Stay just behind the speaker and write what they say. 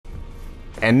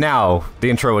And now, the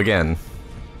intro again.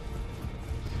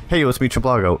 Hey, it's me,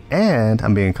 Chumblago, and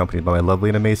I'm being accompanied by my lovely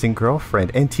and amazing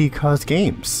girlfriend, NT Cause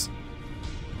Games.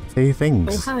 Say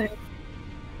things. Oh, hi.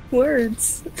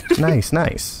 Words. Nice,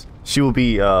 nice. She will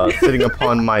be sitting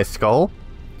upon my skull,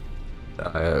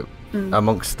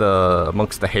 amongst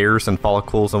the hairs and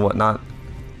follicles and whatnot.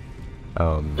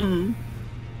 I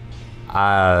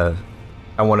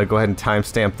want to go ahead and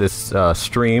timestamp this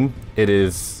stream. It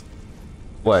is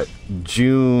what,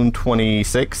 June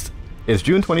 26th? It's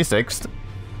June 26th.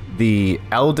 The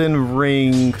Elden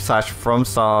Ring /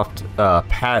 FromSoft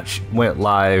patch went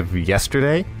live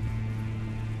yesterday,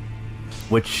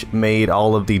 which made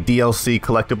all of the DLC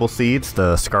collectible seeds,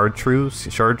 the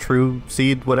Shardtrue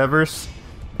seed, whatevers,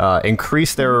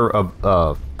 increase their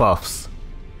buffs.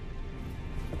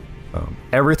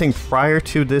 Everything prior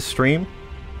to this stream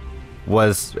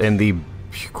was in the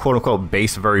quote-unquote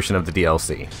base version of the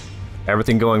DLC.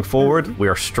 Everything going forward, we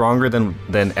are stronger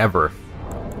than ever.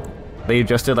 They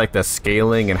adjusted like the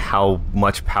scaling and how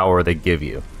much power they give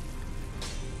you.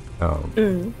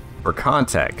 For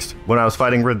context, when I was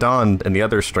fighting Radon in the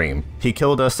other stream, he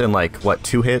killed us in like, what,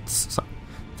 2 hits?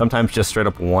 Sometimes just straight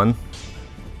up 1.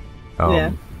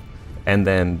 Yeah. And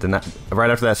then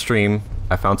right after that stream,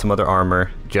 I found some other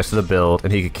armor, just the build,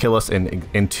 and he could kill us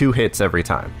in 2 hits every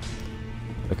time.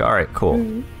 Like, alright,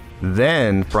 cool.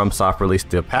 Then FromSoft released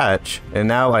the patch, and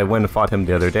now I went and fought him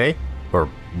the other day, or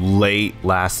late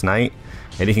last night,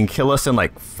 and he can kill us in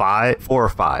like 4 or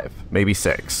 5, maybe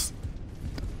 6.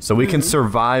 So we can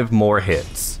survive more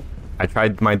hits. I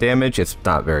tried my damage, it's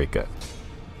not very good.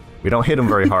 We don't hit him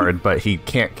very hard, but he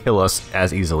can't kill us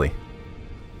as easily.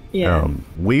 Yeah.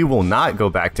 We will not go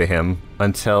back to him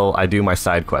until I do my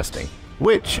side questing,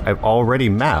 which I've already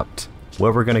mapped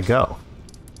where we're gonna go.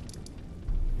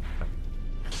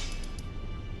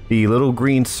 The little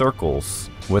green circles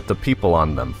with the people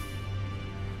on them.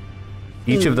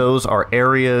 Each of those are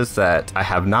areas that I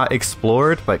have not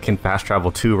explored but can fast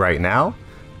travel to right now,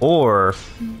 or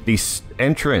the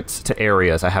entrance to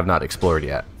areas I have not explored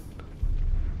yet.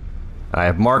 I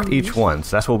have marked each one,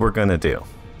 so that's what we're gonna do.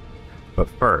 But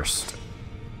first,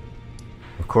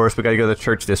 of course, we gotta go to the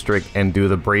church district and do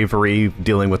the bravery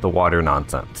dealing with the water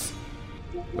nonsense.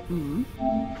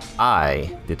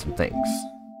 I did some things.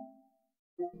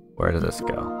 Where does this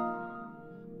go?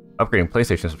 Upgrading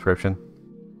PlayStation subscription.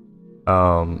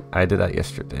 I did that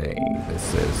yesterday.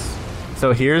 This is...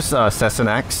 So here's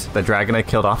Sesanax, the dragon I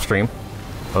killed off stream.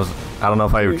 I don't know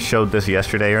if I showed this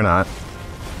yesterday or not.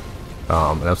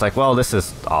 And I was like, well, this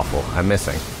is awful. I'm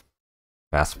missing.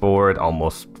 Fast forward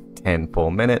almost 10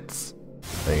 full minutes.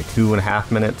 Maybe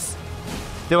 2.5 minutes.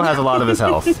 Still has a lot of his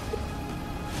health.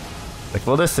 Like,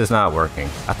 well, this is not working.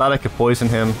 I thought I could poison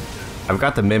him. I've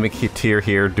got the Mimic tier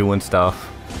here doing stuff.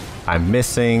 I'm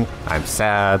missing. I'm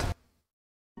sad.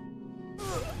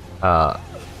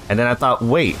 And then I thought,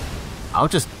 wait, I'll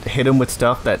just hit him with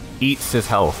stuff that eats his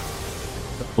health.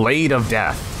 Blade of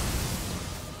Death.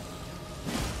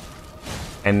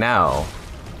 And now,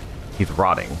 he's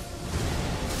rotting.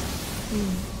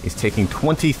 He's taking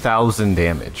 20,000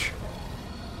 damage.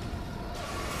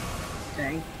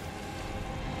 Dang.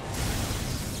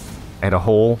 I had a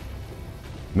hole.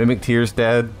 Mimic tier's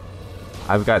dead.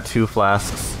 I've got 2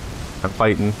 flasks. I'm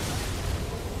fighting.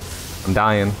 I'm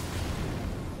dying.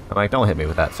 I'm like, don't hit me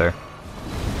with that, sir.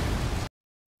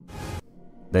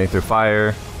 Then he threw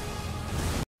fire.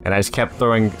 And I just kept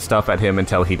throwing stuff at him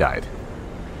until he died.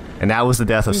 And that was the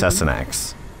death of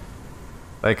Sesanax.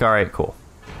 Like, alright, cool.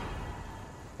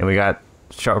 And we got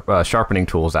sharpening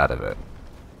tools out of it.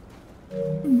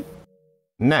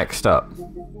 Next up.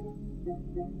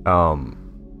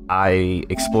 I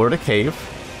explored a cave.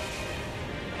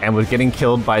 And was getting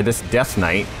killed by this Death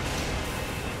Knight.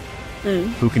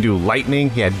 Who can do lightning.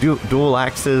 He had dual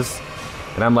axes.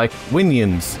 And I'm like,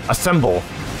 Winions, assemble!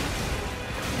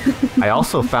 I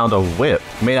also found a whip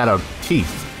made out of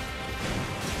teeth.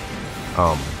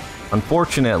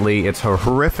 Unfortunately, it's a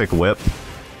horrific whip.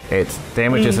 Its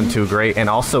damage isn't too great, and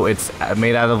also it's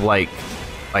made out of like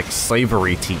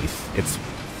slavery teeth. It's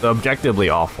objectively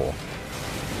awful.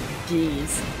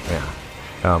 Jeez.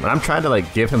 Yeah. And I'm trying to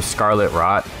like give him Scarlet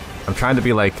Rot. I'm trying to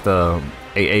be like a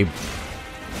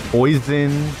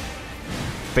poison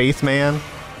faith man.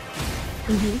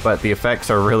 But the effects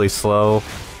are really slow.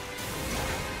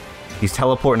 He's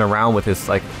teleporting around with his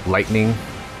like lightning.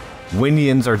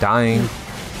 Winions are dying.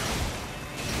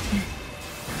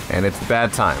 And it's a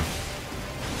bad time.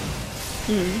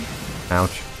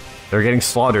 Ouch. They're getting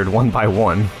slaughtered one by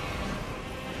one.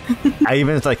 I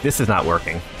even, it's like, this is not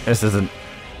working. This isn't...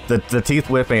 The teeth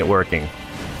whip ain't working.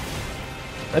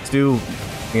 Let's do,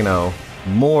 you know,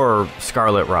 more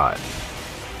scarlet rot.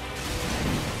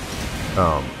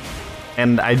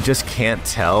 And I just can't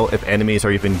tell if enemies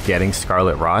are even getting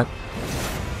scarlet rot.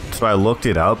 So I looked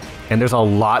it up, and there's a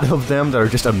lot of them that are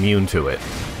just immune to it.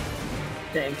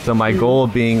 Dang. So my goal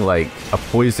of being like a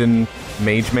poison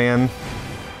mage man,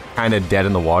 kind of dead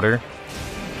in the water.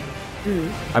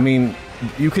 I mean,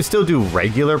 you could still do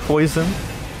regular poison.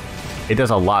 It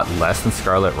does a lot less than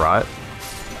scarlet rot,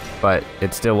 but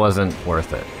it still wasn't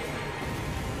worth it.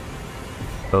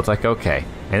 So it's like, okay.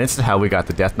 And this is how we got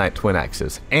the Death Knight Twin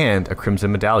Axes and a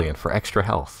Crimson Medallion for extra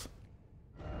health.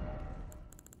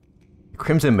 The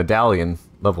Crimson Medallion,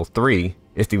 level 3,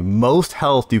 is the most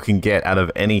health you can get out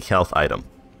of any health item.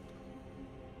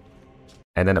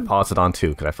 And then it paused it on 2,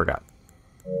 because I forgot.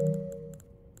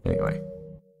 Anyway.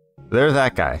 There's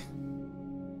that guy.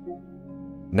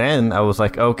 Then I was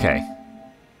like, okay.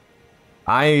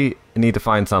 I need to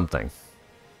find something.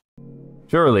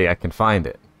 Surely I can find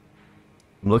it.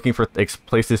 I'm looking for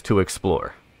places to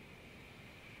explore.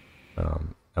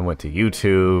 I went to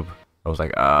YouTube. I was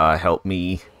like, help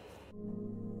me.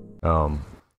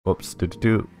 Whoops,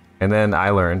 And then I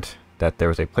learned that there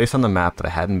was a place on the map that I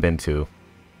hadn't been to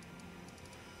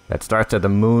that starts at the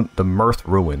Mirth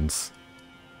Ruins.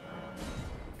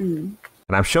 And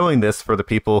I'm showing this for the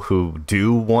people who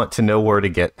do want to know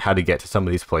how to get to some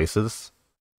of these places.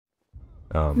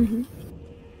 So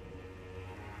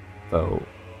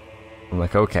I'm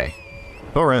like, okay,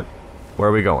 Torrent, where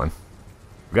are we going?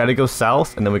 We gotta go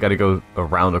south, and then we gotta go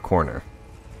around a corner.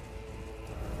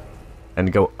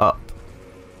 And go up.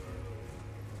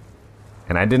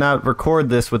 And I did not record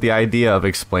this with the idea of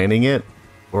explaining it,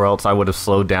 or else I would have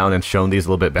slowed down and shown these a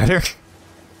little bit better.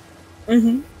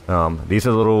 These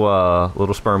are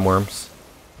little sperm worms.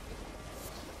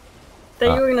 I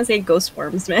thought you were gonna say ghost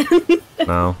worms, man.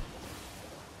 No.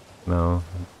 No.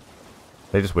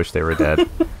 They just wish they were dead.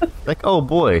 Like, oh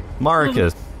boy,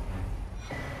 Marcus.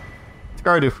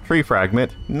 Scarred tree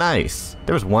fragment. Nice.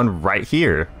 There's one right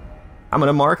here. I'm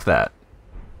gonna mark that.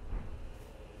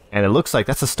 And it looks like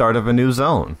that's the start of a new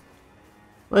zone.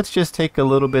 Let's just take a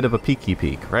little bit of a peeky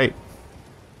peek, right?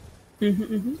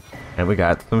 And we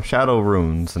got some shadow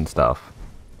runes and stuff.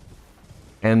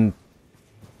 And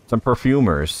some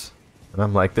perfumers. And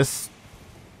I'm like, this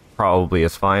probably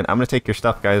is fine. I'm gonna take your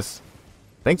stuff, guys.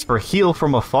 Thanks for heal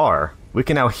from afar. We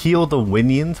can now heal the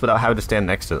Winions without having to stand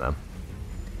next to them.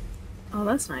 Oh,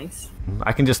 that's nice.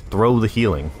 I can just throw the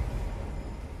healing.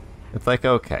 It's like,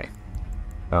 okay.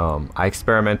 I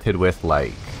experimented with,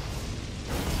 like,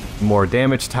 more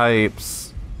damage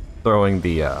types, throwing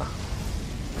the,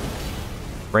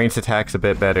 ranged attacks a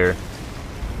bit better.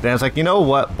 Then I was like, you know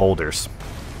what? Boulders.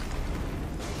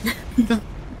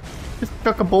 just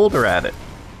chuck a boulder at it.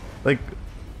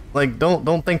 Like,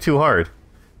 don't think too hard.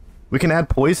 We can add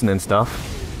poison and stuff,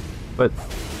 but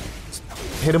just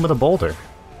hit him with a boulder.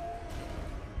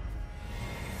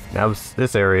 Now it's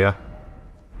this area.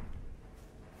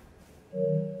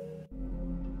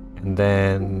 And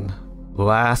then,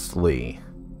 lastly,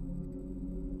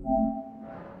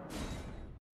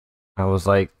 I was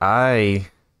like, I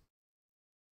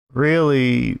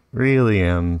really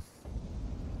am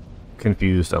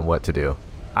confused on what to do.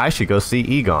 I should go see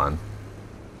Egon.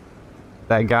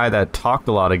 That guy that talked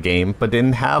a lot of game, but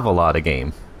didn't have a lot of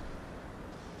game.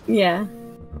 Yeah.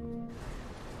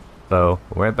 So,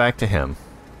 went back to him.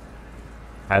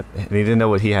 He didn't know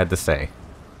what he had to say.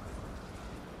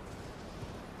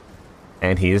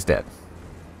 And he is dead.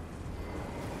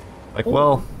 Like,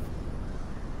 well,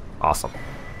 awesome.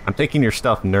 I'm taking your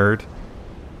stuff, nerd.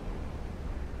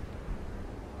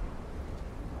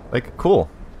 Like, cool.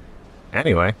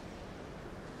 Anyway.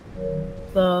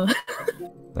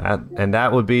 That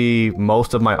would be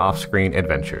most of my off-screen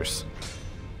adventures.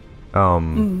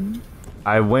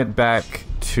 I went back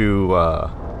to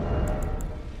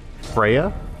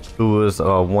Freya, who was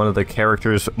one of the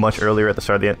characters much earlier at the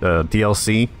start of the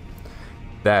DLC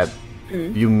that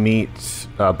you meet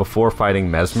before fighting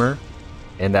Mesmer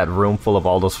in that room full of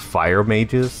all those fire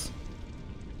mages.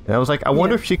 And I was like, I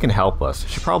wonder if she can help us.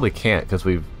 She probably can't because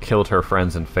we've killed her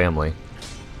friends and family.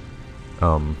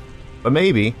 But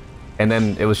maybe. And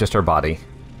then it was just her body.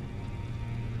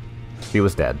 She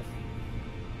was dead.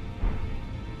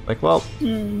 Like, well,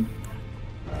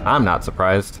 I'm not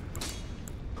surprised.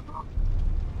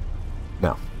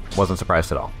 No, wasn't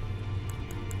surprised at all.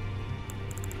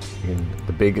 And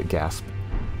the big gasp.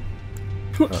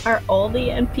 Are all the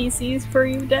NPCs for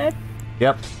you dead?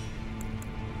 Yep.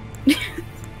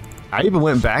 I even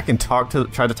went back and tried to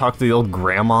talk to the old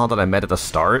grandma that I met at the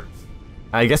start.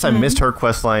 I guess I missed her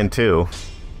questline too.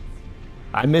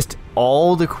 I missed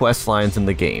all the quest lines in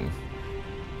the game.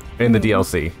 in the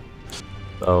DLC.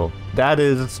 So that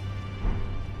is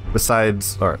aside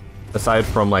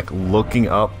from like looking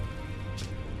up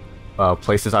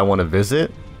places I want to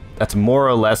visit, that's more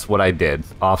or less what I did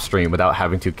off stream without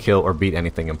having to kill or beat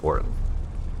anything important.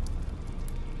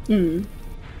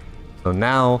 So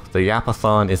now the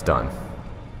Yapathon is done.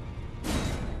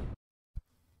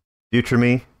 Future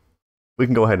me, we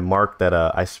can go ahead and mark that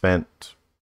I spent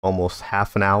almost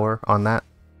half an hour on that.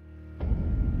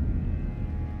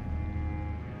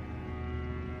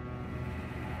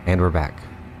 And we're back.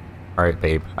 Alright,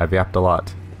 babe, I've yapped a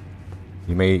lot.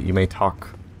 You may talk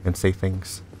and say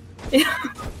things.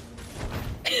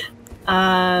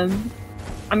 I'm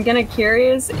kinda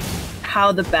curious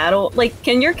how the battle, like,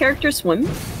 can your character swim?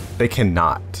 They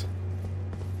cannot.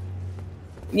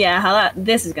 Yeah, how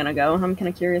this is gonna go. I'm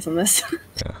kinda curious on this.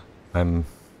 Yeah, I'm...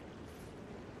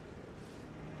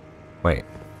 Wait,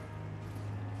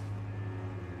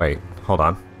 hold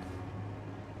on.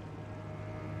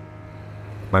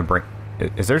 My brain...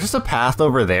 Is there just a path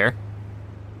over there?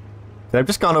 Did I have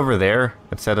just gone over there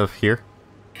instead of here?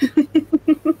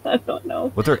 I don't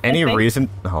know. Was there any reason...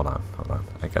 Hold on.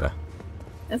 I gotta...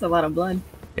 That's a lot of blood.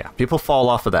 Yeah, people fall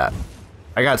off of that.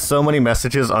 I got so many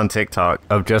messages on TikTok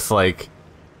of just like...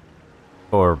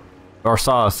 Or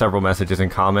saw several messages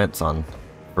and comments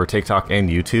for TikTok and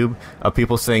YouTube of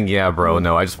people saying, yeah, bro,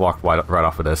 no, I just walked right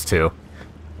off of this too.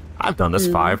 I've done this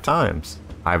 5 times.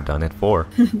 I've done it 4.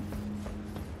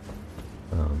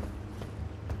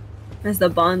 It's the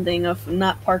bonding of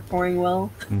not parkouring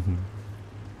well.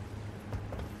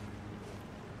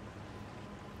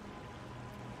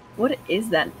 What is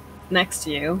that next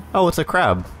to you? Oh, it's a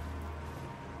crab.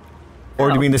 Or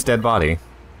do you mean this dead body?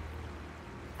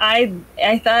 I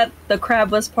thought the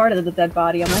crab was part of the dead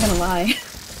body, I'm not gonna lie.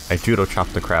 I judo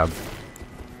chopped the crab.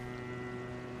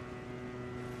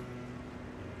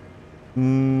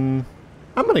 I'm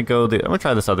gonna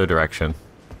try this other direction.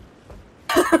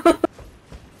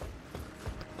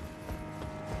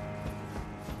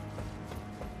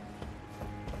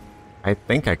 I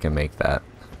think I can make that.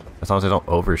 As long as I don't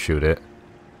overshoot it.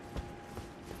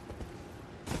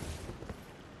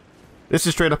 This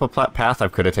is straight up a path I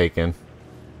could have taken.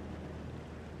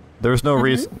 There's no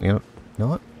reason, you know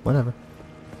what? Whatever.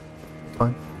 It's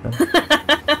fine. Yeah.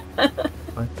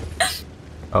 Fine.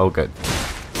 Oh, good.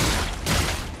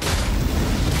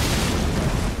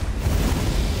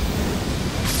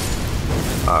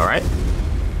 All right.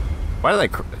 Why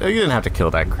did oh, you didn't have to kill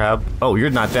that crab. Oh,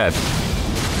 you're not dead.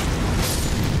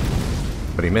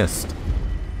 But he missed.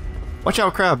 Watch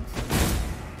out, crab.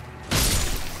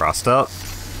 Crossed up.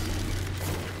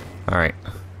 All right.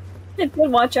 It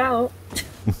did watch out.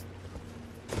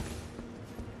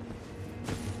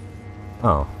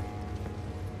 Oh.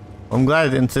 I'm glad I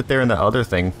didn't sit there in the other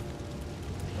thing.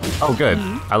 Oh, good.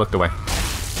 I looked away.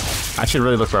 I should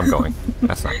really look where I'm going.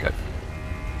 That's not good.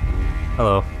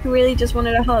 Hello. He really just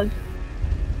wanted a hug.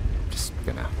 Just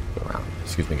gonna go around.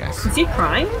 Excuse me, guys. Is he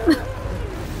crying?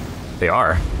 They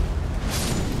are.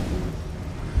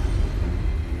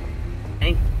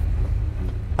 Hey.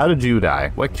 How did you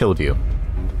die? What killed you?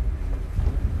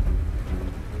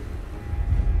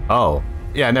 Oh.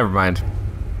 Yeah, never mind.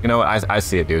 You know what? I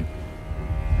see it, dude.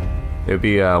 It would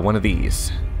be one of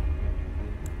these.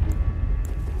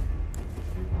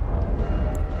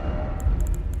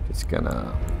 Just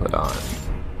gonna put on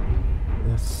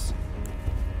this.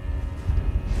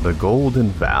 The Golden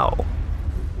Vow.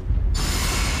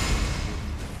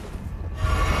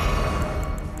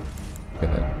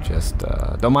 Gonna just,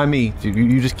 don't mind me.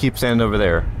 You just keep standing over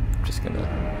there. I'm just gonna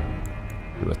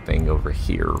do a thing over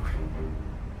here.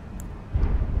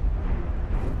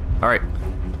 Alright.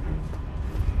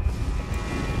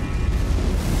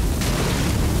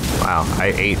 Wow,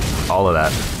 I ate all of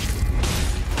that.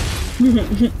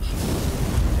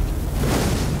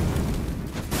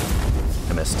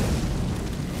 I missed it.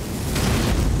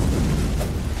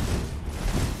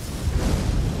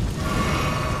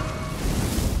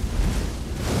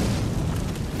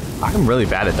 I'm really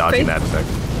bad at dodging that effect.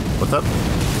 What's up?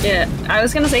 Yeah, I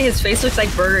was gonna say his face looks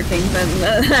like Burger King, but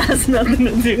that has nothing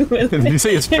to do with it. Did you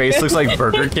say his face looks like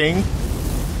Burger King?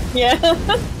 Yeah.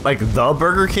 Like the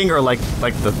Burger King or like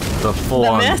the full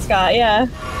on? The mascot, yeah.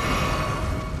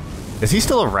 Is he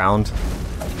still around?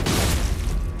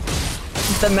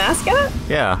 The mascot?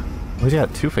 Yeah. Well, he's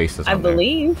got 2 faces on I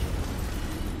believe.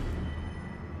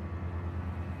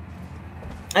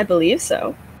 I believe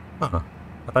so. There. Huh.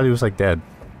 I thought he was like dead.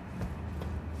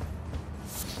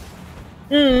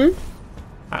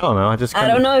 I don't know. I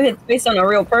don't know if it's based on a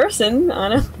real person. I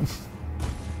don't know.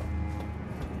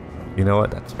 You know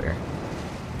what? That's fair.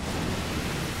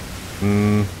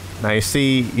 Now you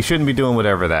see, you shouldn't be doing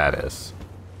whatever that is.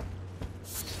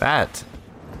 That.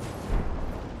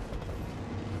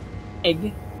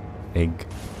 Egg. Egg.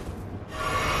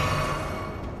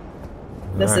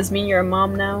 Does this mean you're a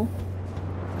mom now?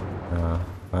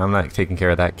 I'm not taking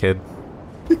care of that kid.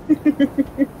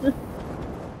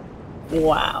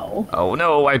 Wow. Oh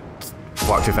no, I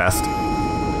walked too fast.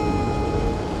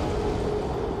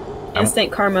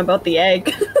 Instant karma about the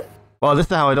egg. Well, this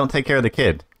is how I don't take care of the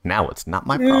kid. Now it's not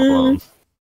my problem.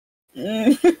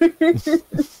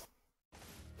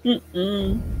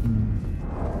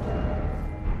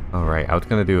 Alright, I was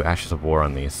gonna do Ashes of War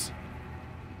on these.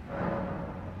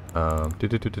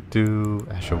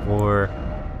 Ash of War.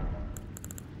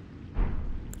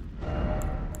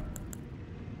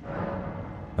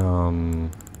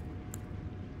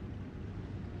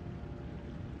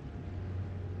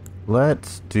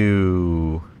 Let's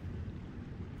do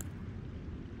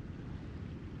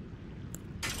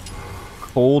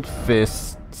Cold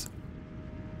Fist.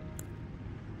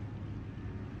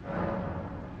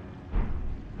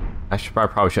 I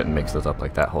probably shouldn't mix those up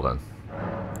like that. Hold on.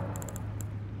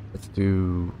 Let's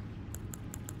do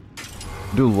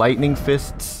Lightning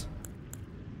Fists.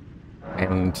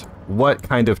 And what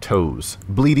kind of toes?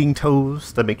 Bleeding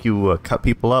toes that make you cut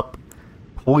people up?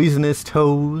 Poisonous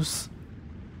toes?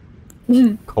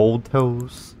 Cold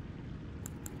toes?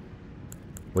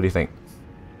 What do you think?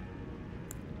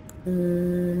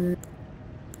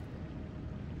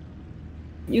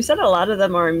 You said a lot of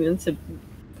them are immune to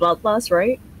bloodlust,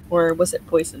 right? Or was it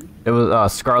poison? It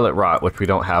was Scarlet Rot, which we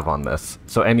don't have on this.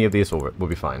 So any of these will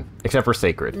be fine. Except for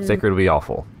Sacred. Sacred will be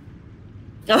awful.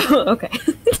 Oh, okay.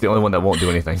 It's the only one that won't do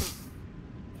anything.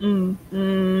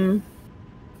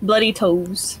 Bloody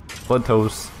toes. Blood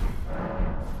toes.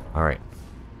 Alright.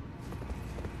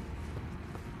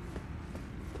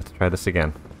 Let's try this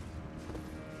again.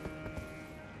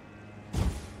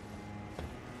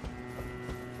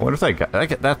 I wonder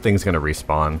if that thing's gonna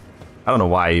respawn. I don't know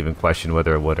why I even question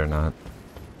whether it would or not.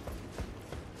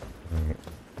 Alright.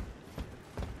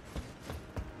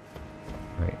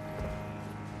 Right.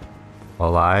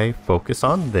 While I focus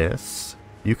on this,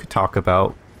 you could talk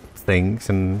about things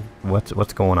and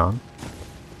what's going on.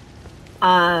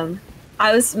 I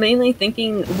was mainly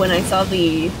thinking when I saw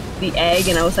the egg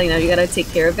and I was like, no, you gotta take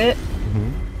care of it.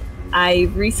 I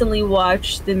recently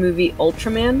watched the movie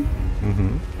Ultraman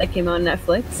that came out on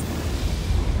Netflix.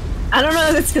 I don't know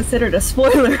if it's considered a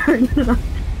spoiler or not.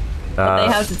 But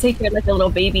they have to take care of like a little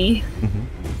baby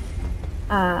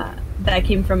that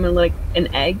came from like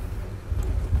an egg.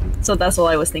 So that's all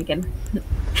I was thinking.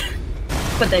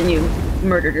 But then you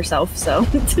murdered yourself, so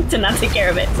to not take care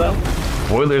of it. So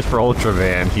spoilers for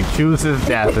Ultraman. He chooses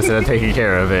death instead of taking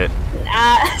care of it.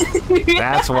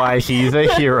 That's why he's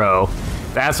a hero.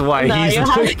 That's why he's no.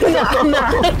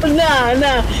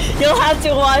 You'll have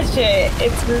to watch it.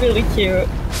 It's really cute.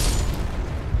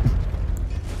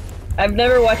 I've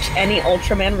never watched any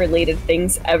Ultraman related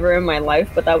things ever in my life,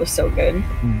 but that was so good.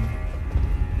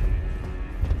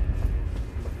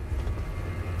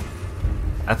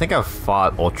 I think I've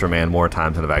fought Ultraman more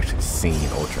times than I've actually seen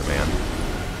Ultraman.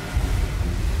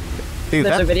 Dude,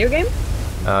 There's a video game?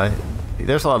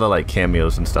 There's a lot of like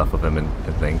cameos and stuff of him and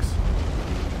things.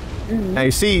 Now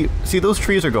you see those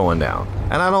trees are going down,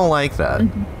 and I don't like that.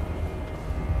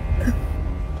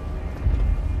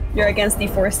 You're against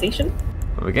deforestation?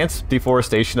 I'm against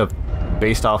deforestation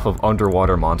based off of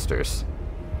underwater monsters.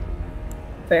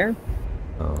 Fair.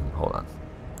 Hold on.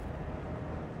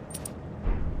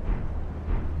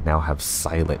 Now have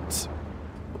silent.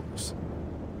 Oops.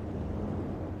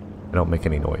 I don't make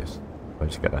any noise. I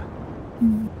just gotta.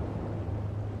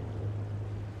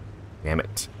 Damn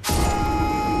it.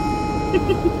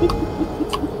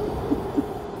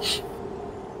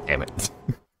 Damn it.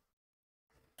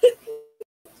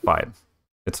 It's fine.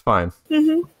 It's fine.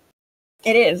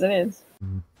 It is. I'm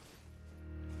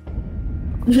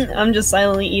just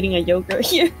silently eating a yogurt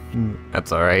here.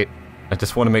 That's alright. I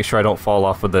just want to make sure I don't fall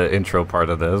off with the intro part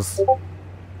of this.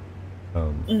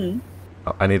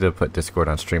 I need to put Discord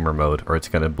on streamer mode, or it's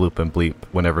gonna bloop and bleep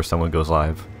whenever someone goes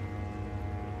live.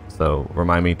 So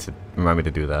remind me to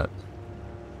do that.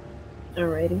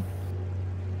 Alrighty.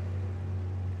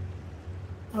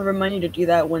 I'll remind you to do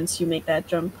that once you make that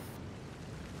jump.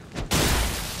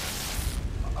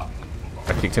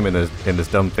 I kicked him in his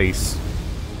dumb face.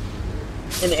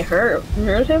 And it hurt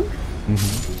him?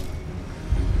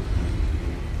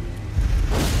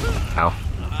 Ow.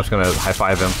 I was gonna high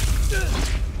five him.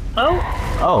 Oh,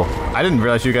 I didn't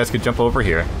realize you guys could jump over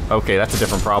here. Okay, that's a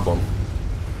different problem.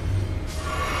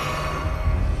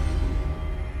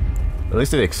 At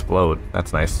least it explode.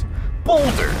 That's nice.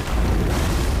 Boulder!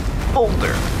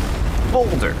 Boulder.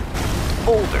 Boulder.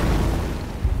 Boulder.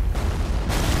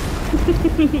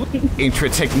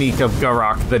 Ancient technique of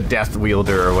Garok the Death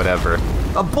Wielder or whatever.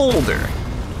 A boulder.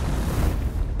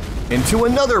 Into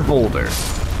another boulder.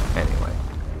 Anyway.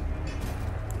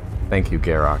 Thank you,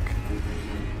 Garok.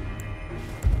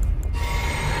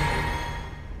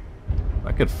 If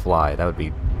I could fly, that would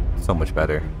be so much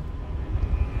better.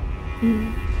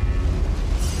 Mm.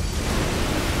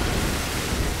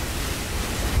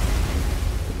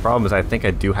 The problem is I think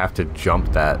I do have to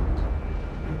jump that.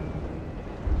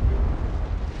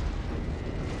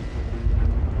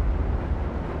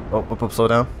 Oh, slow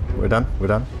down. We're done. We're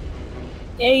done.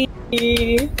 Yay!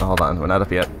 Oh, hold on, we're not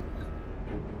up yet.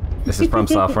 This is from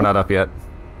Soft, we're not up yet.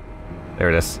 There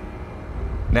it is.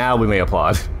 Now we may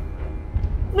applaud.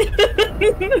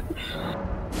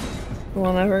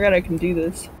 Well, I forgot I can do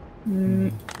this.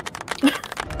 Mm.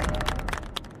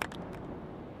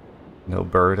 No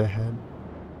bird ahead?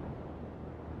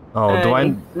 Oh, do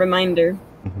I... Reminder.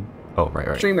 Mm-hmm. Oh,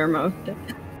 right. Streamer mode.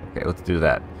 Okay, let's do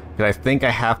that. Because I think I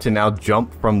have to now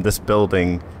jump from this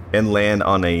building and land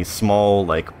on a small,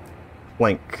 like,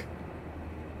 plank.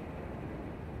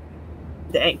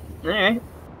 Dang. Alright.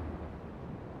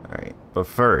 Alright, but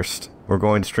first, we're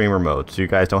going to streamer mode, so you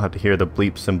guys don't have to hear the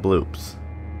bleeps and bloops.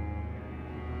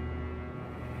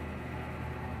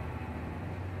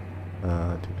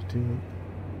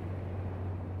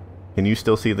 Can you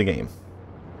still see the game?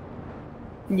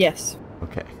 Yes.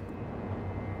 Okay.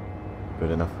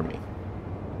 Good enough for me.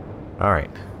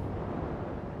 Alright.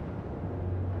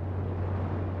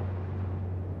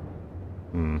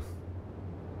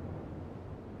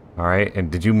 Alright, and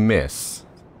did you miss?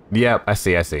 Yep, I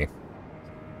see. I see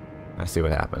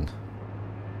what happened.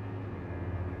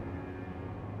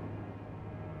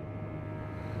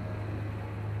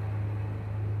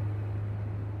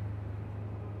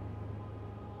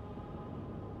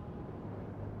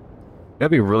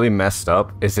 That'd be really messed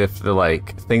up is if the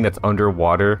like thing that's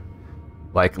underwater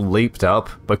like leaped up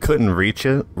but couldn't reach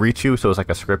you, so it's like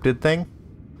a scripted thing.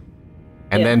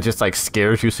 And then just like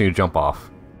scares you so you jump off.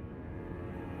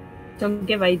 Don't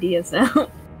give ideas now.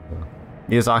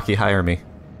 Miyazaki, hire me.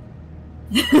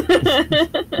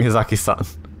 Miyazaki-san.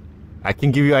 I can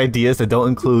give you ideas that don't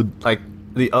include like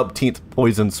the upteenth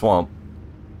poison swamp.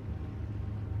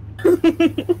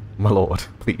 My lord,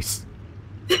 please.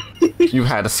 You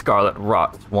had a scarlet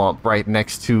rot swamp right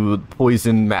next to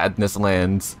poison madness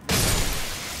lands.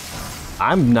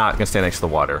 I'm not gonna stand next to the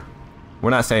water. We're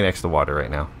not standing next to the water right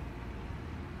now.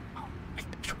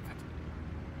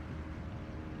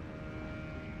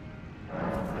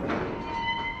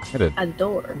 A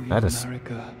door. That is...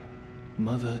 America,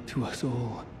 mother to us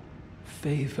all,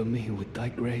 favor me with thy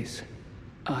grace.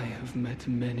 I have met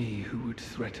many who would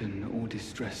threaten or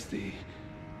distress thee,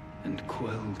 and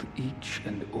quelled each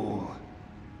and all,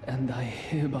 and I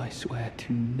hereby swear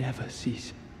to never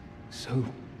cease. So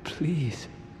please,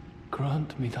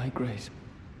 grant me thy grace.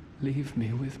 Leave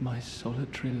me with my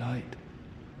solitary light.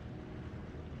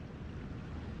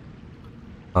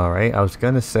 Alright, I was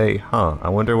gonna say, I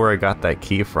wonder where I got that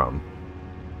key from.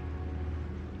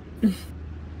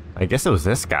 I guess it was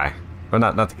this guy. Or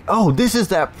not the, oh, this is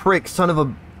that prick son of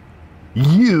a...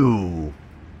 You!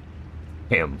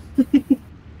 Him.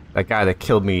 That guy that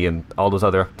killed me and all those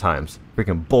other times.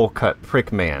 Freaking bowl cut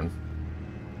prick man.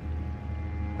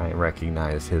 I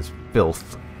recognize his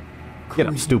filth. Get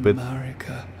up, stupid.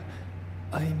 America,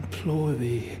 I implore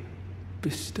thee,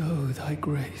 bestow thy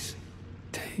grace.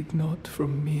 Take not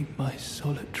from me my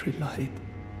solitary light.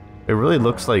 It really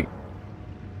looks like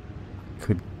I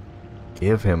could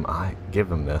give him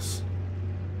this.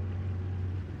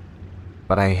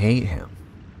 But I hate him.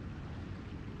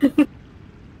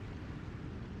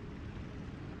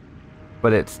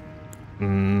 But it's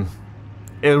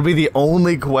it'll be the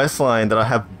only quest line that I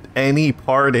have any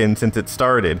part in since it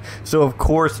started. So of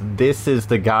course this is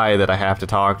the guy that I have to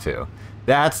talk to.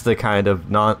 That's the kind of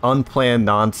unplanned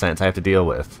nonsense I have to deal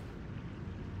with.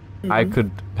 I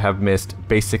could have missed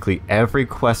basically every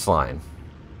quest line.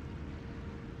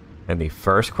 And the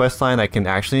first quest line I can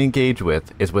actually engage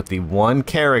with is with the one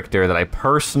character that I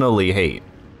personally hate.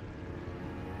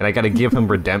 And I gotta give him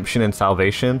redemption and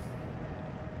salvation.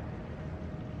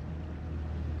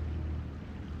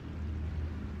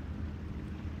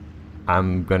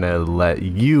 I'm gonna let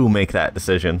you make that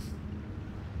decision.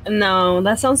 No,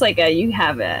 that sounds like you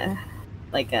have a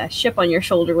chip on your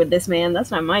shoulder with this man.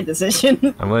 That's not my decision.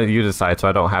 I'm gonna let you decide so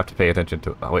I don't have to pay attention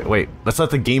to it. Oh, wait. Let's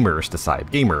let the gamers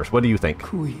decide. Gamers, what do you think?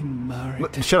 Queen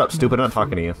Marita. Shut up, stupid. I'm not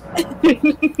talking to you.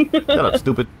 Shut up,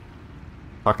 stupid.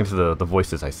 Talking to the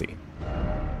voices I see.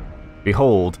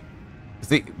 Behold.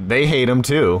 See, they hate him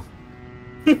too.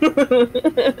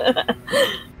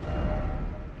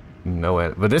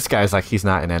 No, but this guy's like, he's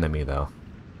not an enemy though.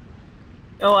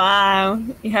 Oh wow,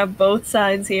 you have both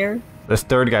sides here. This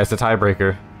third guy's the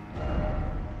tiebreaker.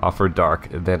 Offer dark,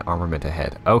 then armament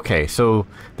ahead. Okay, so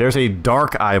there's a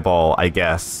dark eyeball, I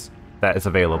guess, that is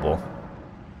available.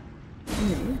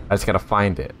 I just gotta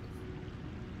find it.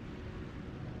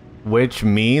 Which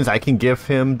means I can give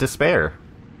him despair.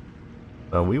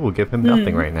 So we will give him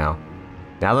nothing right now.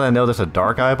 Now that I know there's a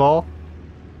dark eyeball,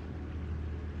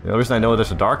 the only reason I know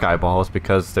there's a dark eyeball is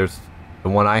because there's the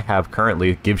one I have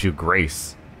currently gives you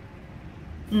grace.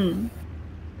 And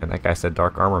that guy said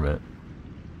dark armament.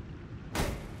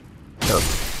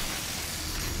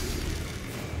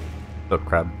 Look,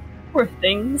 crab. Poor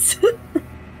things.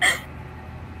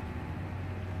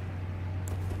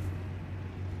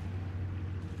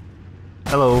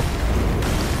 Hello.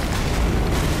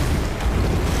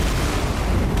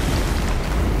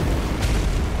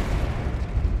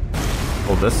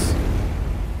 Hold this.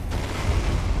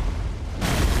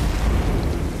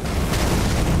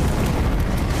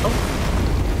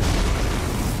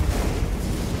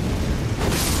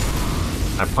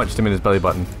 I punched him in his belly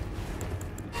button.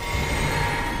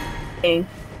 Okay.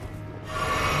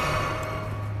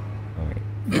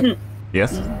 Alright.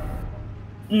 Yes?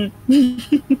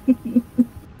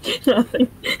 Nothing.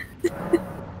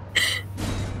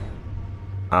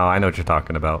 Oh, I know what you're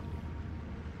talking about.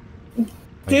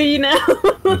 Do you now?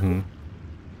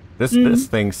 This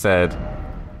thing said,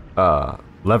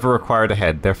 lever required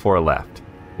ahead, therefore left.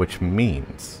 Which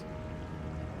means...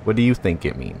 What do you think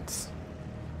it means?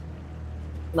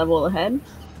 Level ahead.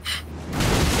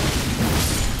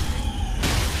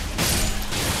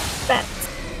 Bet.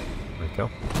 There we go.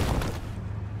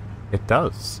 It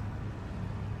does.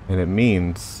 And it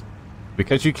means...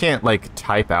 Because you can't, like,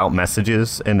 type out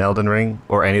messages in Elden Ring,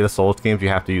 or any of the Souls games, you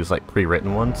have to use, like,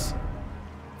 pre-written ones.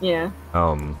 Yeah.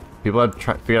 People have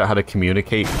figured out how to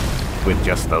communicate with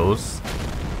just those.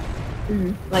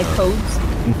 Like codes.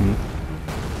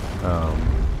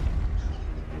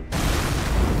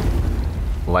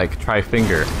 Like try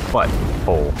finger, butt,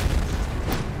 hole.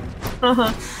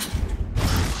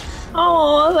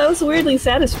 Oh, that was weirdly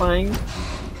satisfying.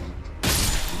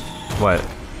 What?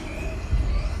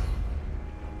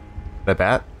 The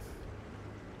bat?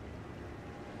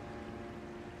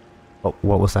 Oh,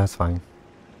 what was satisfying?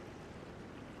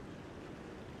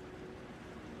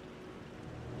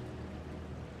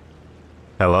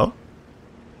 Hello?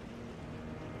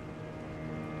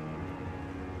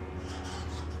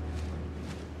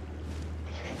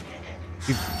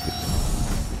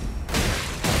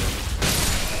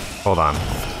 Hold on.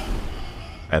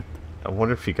 I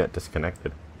wonder if you got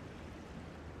disconnected.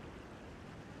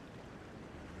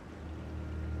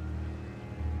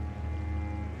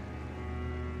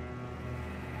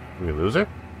 Did we lose her?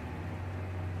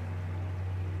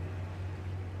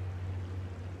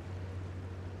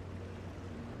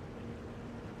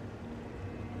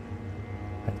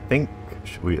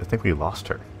 I think we lost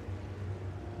her.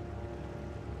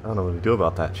 I don't know what to do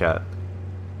about that, chat.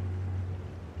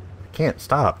 I can't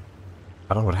stop.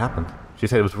 I don't know what happened. She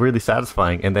said it was really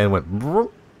satisfying and then went and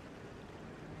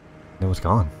it was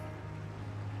gone.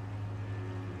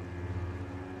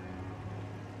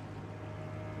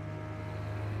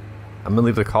 I'm gonna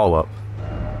leave the call up.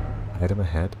 Item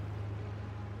ahead.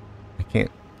 I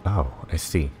can't. Oh, I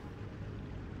see.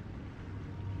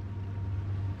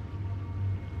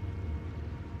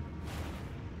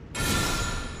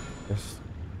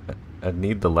 I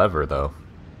need the lever though.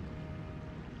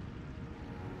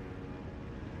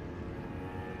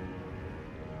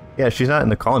 Yeah, she's not in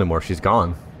the call anymore. She's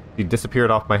gone. She disappeared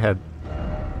off my head.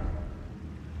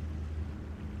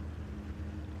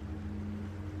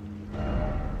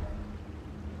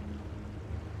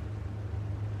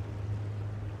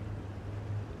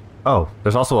 Oh,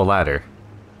 there's also a ladder.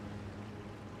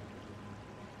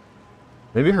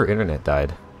 Maybe her internet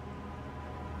died.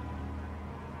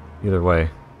 Either way.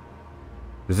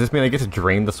 Does this mean I get to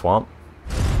drain the swamp?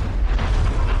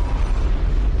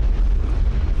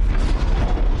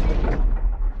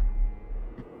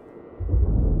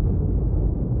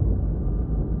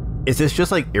 Is this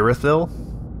just like Irithyll?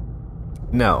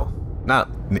 No,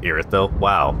 not Irithyll.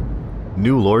 Wow.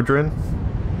 New Lordran?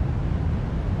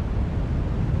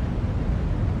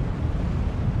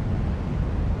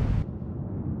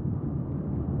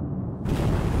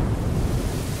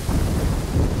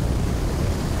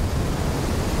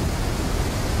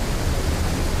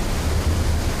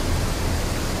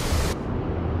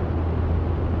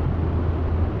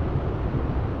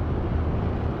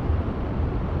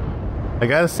 I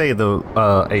gotta say though,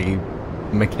 a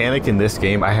mechanic in this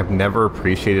game I have never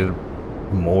appreciated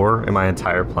more in my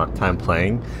entire time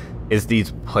playing is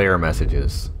these player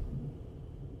messages.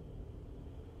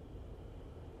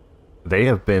 They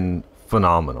have been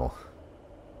phenomenal.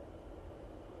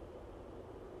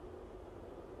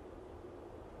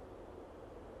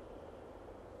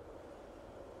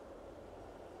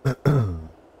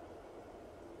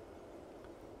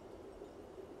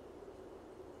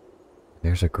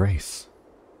 There's a Grace.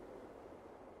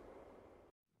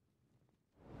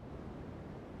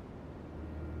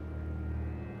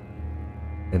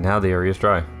 And now the area is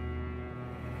dry.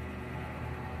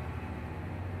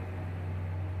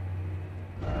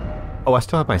 Oh, I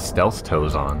still have my stealth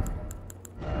toes on.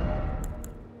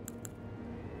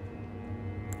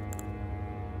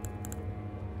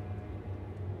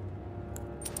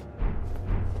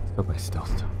 Still my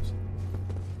stealth toes.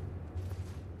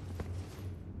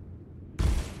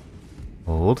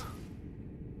 Hold.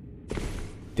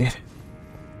 Did it.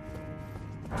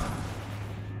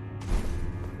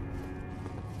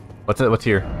 What's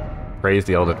here? Praise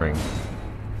the Elden Ring.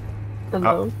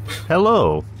 Hello.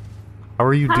 Hello. How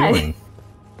are you doing?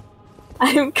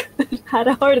 I'm good. Had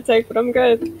a heart attack, but I'm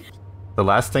good. The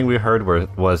last thing we heard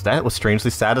was that was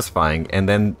strangely satisfying, and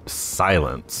then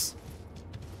silence.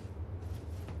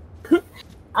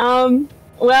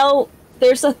 Well,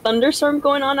 there's a thunderstorm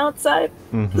going on outside.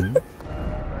 Mm-hmm.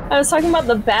 I was talking about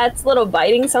the bat's little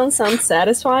biting sounds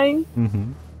satisfying.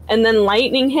 Mm-hmm. And then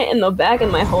lightning hit in the back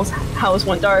and my whole house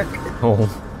went dark. Oh.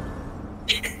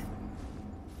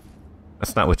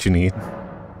 That's not what you need.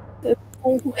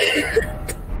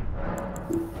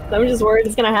 I'm just worried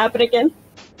it's gonna happen again.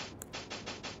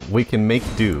 We can make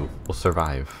do. We'll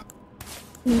survive.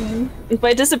 Mm-hmm. If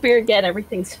I disappear again,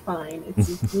 everything's fine.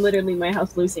 It's literally my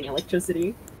house losing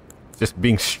electricity. Just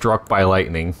being struck by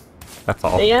lightning. That's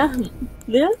all. Yeah.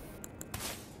 Yeah.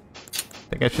 I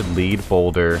think I should lead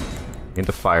Boulder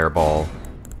into Fireball.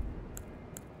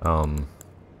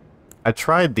 I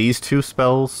tried these two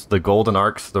spells, the Golden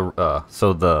Arcs,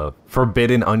 so the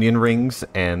Forbidden Onion Rings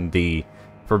and the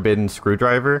Forbidden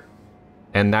Screwdriver,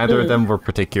 and neither of them were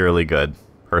particularly good,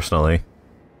 personally.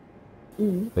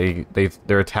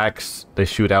 Their attacks they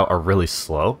shoot out are really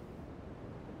slow.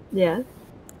 Yeah.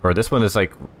 Or this one is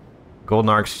like Golden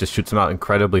Arcs just shoots them out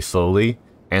incredibly slowly,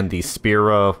 and the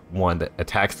Spira one that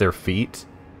attacks their feet.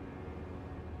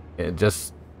 It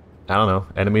just, I don't know.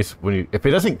 Enemies, if it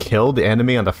doesn't kill the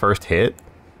enemy on the first hit,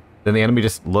 then the enemy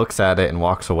just looks at it and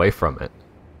walks away from it.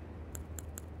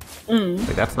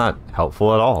 Like, that's not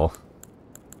helpful at all.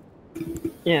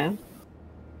 Yeah.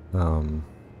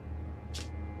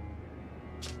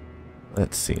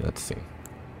 Let's see.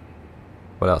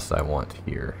 What else do I want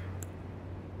here?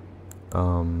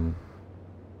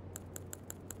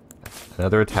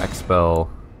 Another attack spell.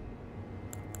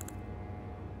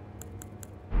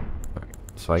 Alright,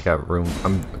 so I got room.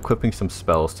 I'm equipping some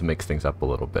spells to mix things up a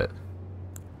little bit.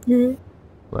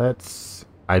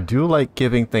 I do like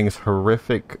giving things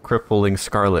horrific, crippling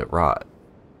Scarlet Rot.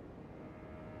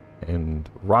 And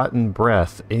Rotten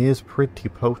Breath is pretty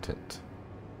potent.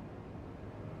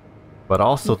 But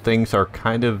also things are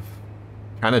kind of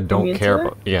don't care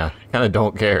about, kind of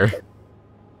don't care.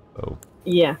 So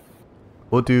yeah.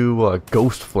 We'll do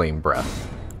Ghost Flame Breath.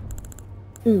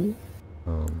 And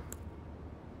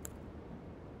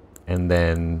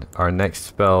then our next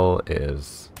spell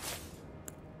is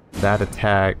that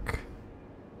attack.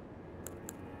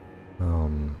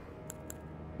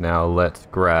 Now let's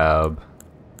grab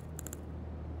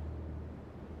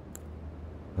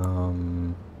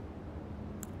some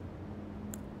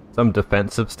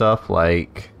defensive stuff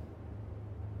like,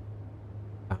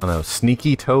 I don't know,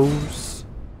 Sneaky Toes?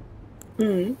 Or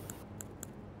do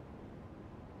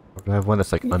I have one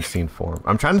that's like Unseen Form?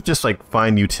 I'm trying to just like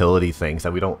find utility things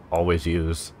that we don't always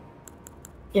use.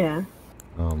 Yeah.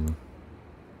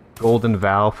 Golden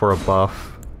Vow for a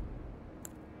buff.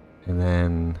 And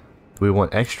then, do we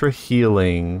want extra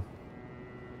healing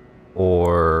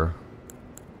or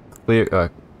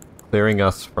clearing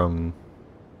us from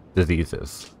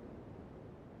diseases?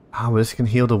 Oh, this can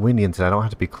heal the Winions and I don't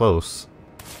have to be close.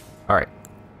 Alright.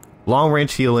 Long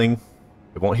range healing.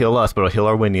 It won't heal us, but it'll heal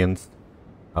our Winions.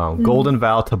 Golden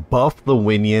Vow to buff the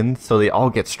Winions so they all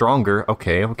get stronger.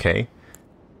 Okay.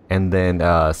 And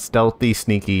then stealthy,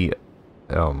 sneaky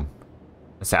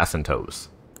Assassin Toes.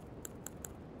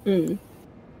 We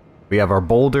have our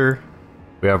Boulder.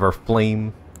 We have our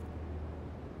Flame.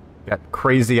 We got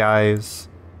Crazy Eyes.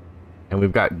 And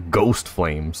we've got Ghost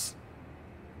Flames.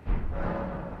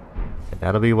 And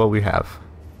that'll be what we have.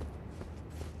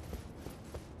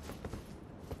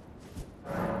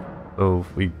 So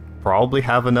we probably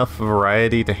have enough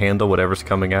variety to handle whatever's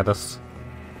coming at us.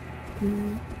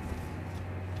 Mm.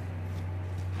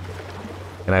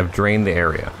 And I've drained the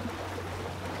area.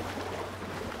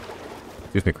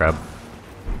 Excuse me, crab.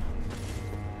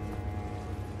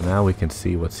 Now we can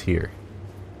see what's here.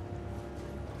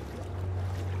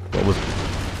 What was...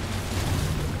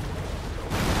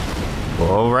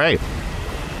 Alright.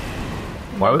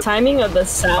 The timing of the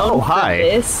sound for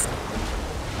this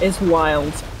is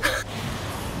wild.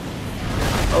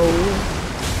 Oh.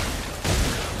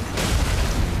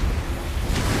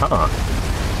 Huh.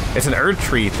 It's an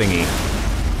Erdtree thingy.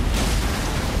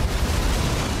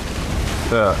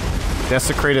 The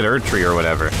desecrated Erdtree or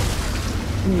whatever.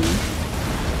 Hmm.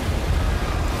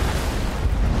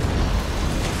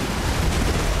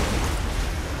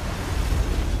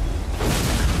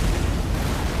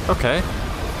 Okay.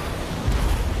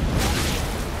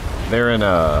 They're in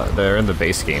the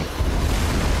base game.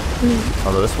 Mm.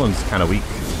 Although this one's kind of weak.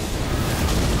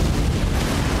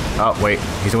 Oh wait,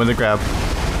 he's going to grab.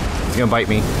 He's gonna bite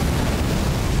me.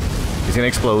 He's gonna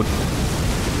explode.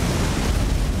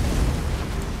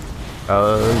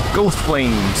 Ghost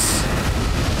flames.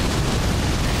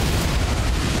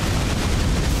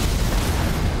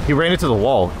 He ran into the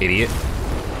wall, idiot.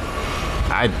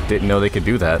 I didn't know they could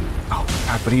do that. Oh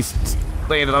god, but he's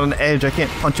landed on an edge. I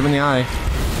can't punch him in the eye.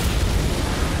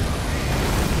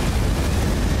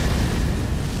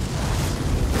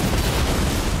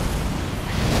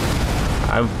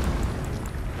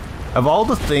 Of all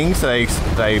the things that I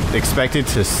expected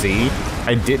to see,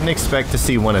 I didn't expect to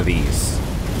see one of these.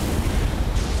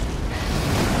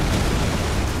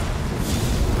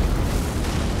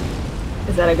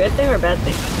 Is that a good thing or a bad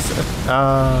thing?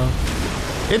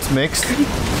 It's mixed.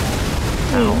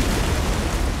 Ow.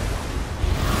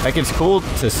 Like, it's cool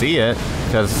to see it,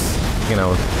 because, you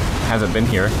know, it hasn't been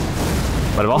here.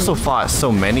 But I've also fought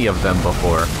so many of them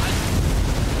before.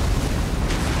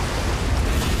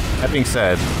 That being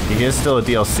said, he is still a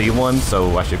DLC one,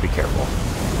 so I should be careful.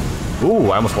 Ooh,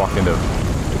 I almost walked into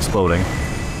exploding.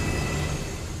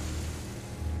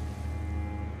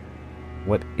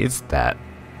 What is that?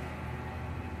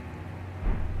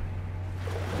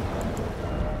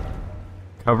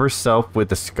 Cover self with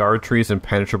the Erdtree's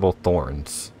impenetrable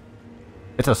thorns.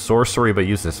 It's a sorcery but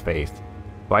uses faith.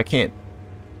 So I can't...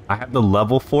 I have the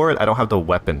level for it, I don't have the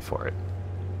weapon for it.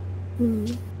 Hmm.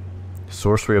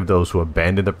 Sorcery of those who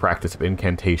abandoned the practice of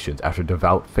incantations after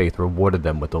devout faith rewarded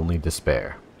them with only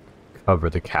despair. Cover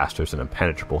the casters in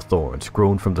impenetrable thorns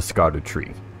grown from the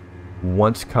Erdtree.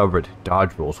 Once covered,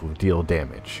 dodge rolls will deal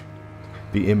damage.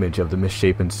 The image of the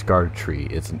misshapen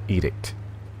Erdtree is an edict.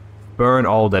 Burn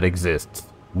all that exists.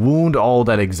 Wound all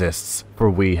that exists, for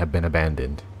we have been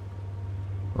abandoned.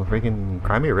 Well, freaking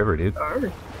cry me a river, dude.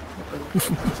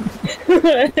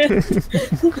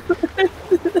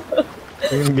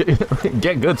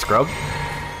 Get good, scrub.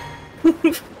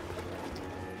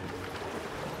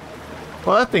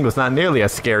 Well, that thing was not nearly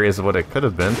as scary as what it could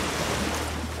have been.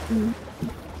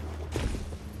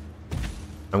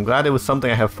 I'm glad it was something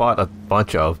I have fought a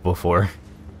bunch of before.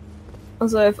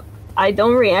 Also, if I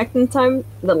don't react in time,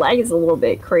 the lag is a little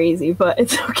bit crazy, but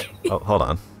it's okay. Oh, hold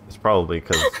on. It's probably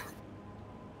because...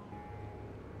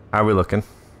 How are we looking?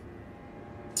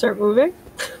 Start moving?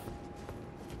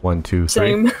 1, 2, 3.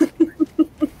 Same.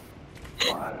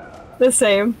 The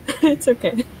same. It's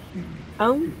okay.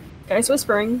 Guys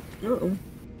whispering. Uh-oh.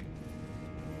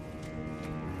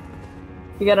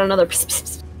 You got another pss, pss,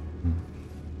 pss.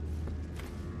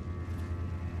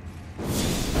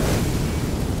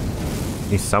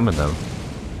 He summoned them.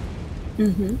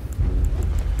 Mm-hmm.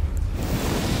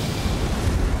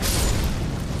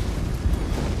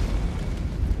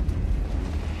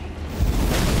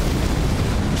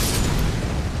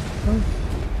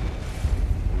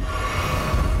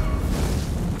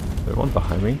 There's one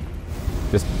behind me.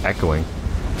 Just echoing.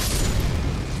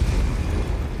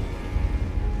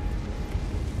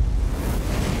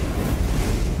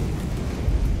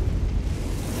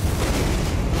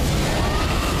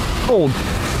 Cold.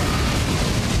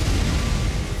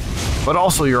 But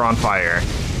also you're on fire.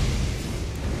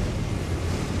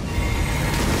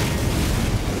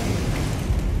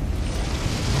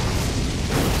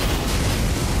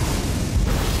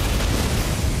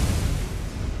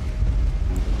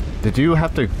 Did you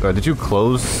have to, did you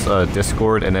close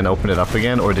Discord and then open it up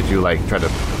again, or did you like try to,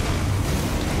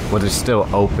 was it still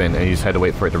open and you just had to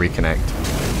wait for it to reconnect?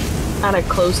 I had to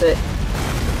close it.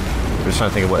 I'm just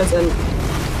trying to think of what... I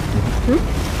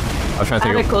was trying to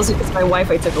think I had to close it because my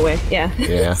Wi-Fi took away. Yeah.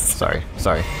 Yeah, sorry.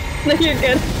 No, you're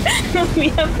good. We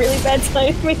have really bad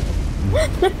timing.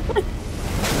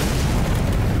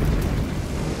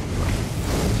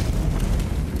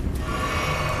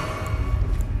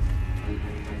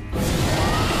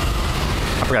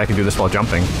 forgot I can do this while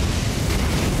jumping.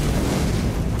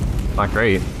 Not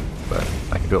great, but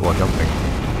I can do it while jumping.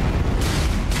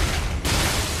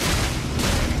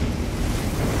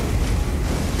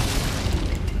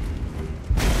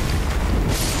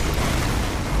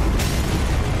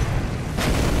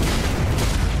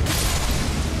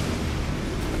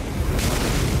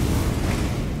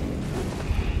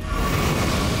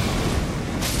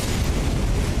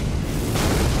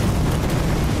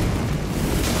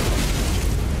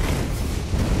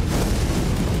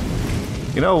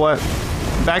 You know what?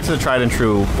 Back to the tried and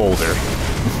true boulder.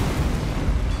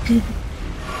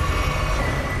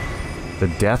 The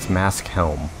Death Mask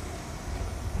Helm.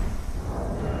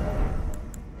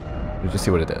 Let's just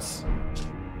see what it is.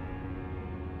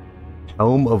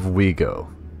 Helm of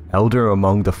Wego. Elder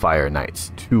among the Fire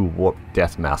Knights. 2 warped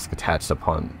death masks attached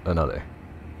upon another.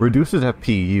 Reduces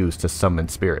FP used to summon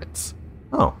spirits.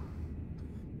 Oh.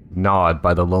 Gnawed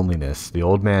by the loneliness, the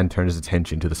old man turned his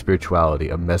attention to the spirituality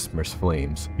of Mesmer's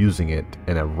flames, using it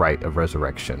in a rite of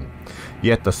resurrection.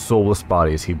 Yet the soulless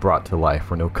bodies he brought to life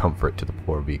were no comfort to the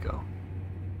poor Vigo.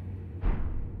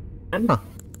 Huh.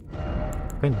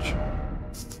 Pinch.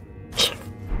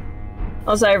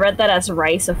 Also, I read that as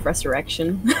rice of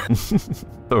resurrection.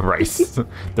 The rice.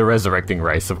 The resurrecting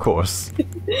rice, of course.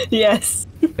 Yes.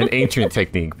 An ancient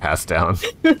technique passed down.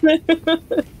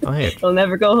 Oh, hey. I'll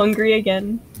never go hungry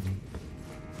again.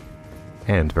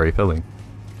 And very filling.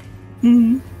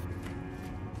 Mm-hmm.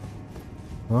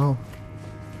 Well.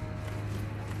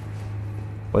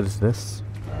 What is this?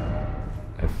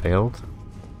 I failed?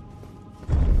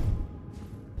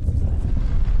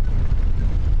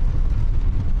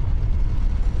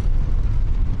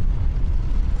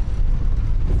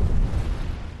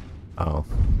 Oh.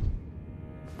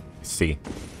 I see.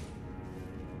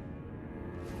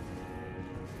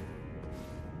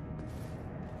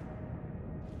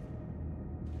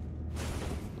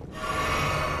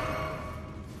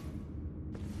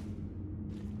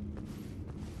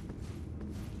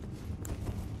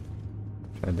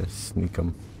 Trying to sneak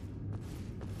them.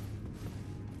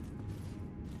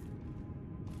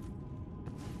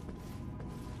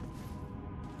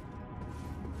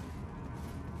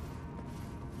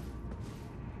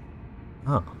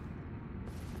 Oh.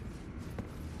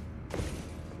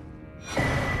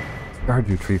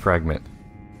 Erdtree fragment.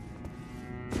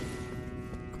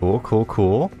 Cool, cool,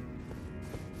 cool.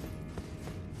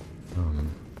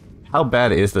 How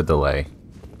bad is the delay?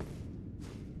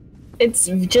 It's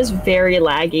just very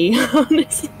laggy,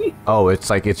 honestly. Oh, it's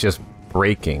like it's just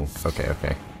breaking. Okay,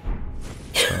 okay.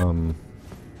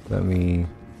 Let me...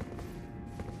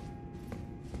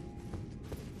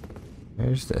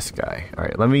 There's this guy.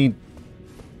 Alright, let me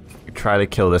try to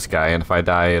kill this guy, and if I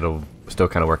die, it'll still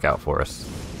kind of work out for us.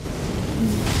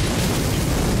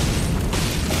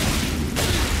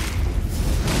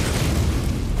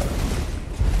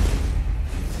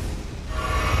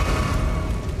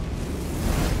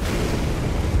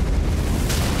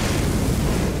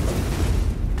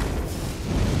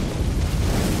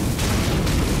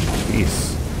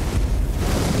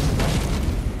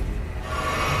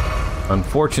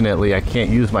 Unfortunately, I can't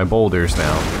use my boulders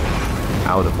now.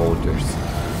 Out of boulders.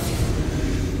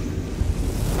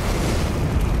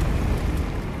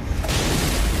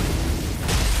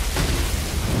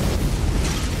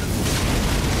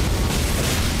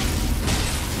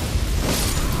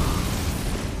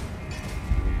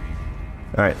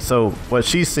 Alright, so what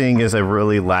she's seeing is a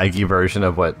really laggy version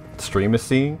of what stream is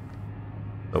seeing.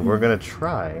 So we're gonna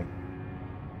try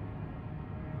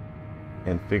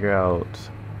and figure out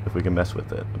if we can mess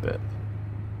with it a bit.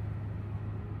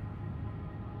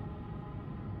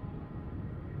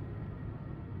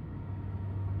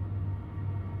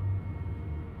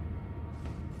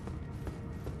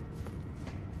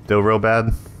 Still real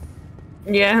bad?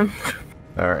 Yeah.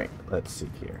 Alright, let's see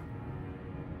here.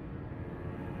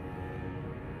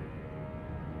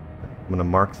 I'm gonna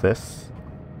mark this.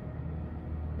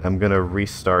 I'm gonna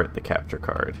restart the capture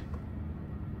card.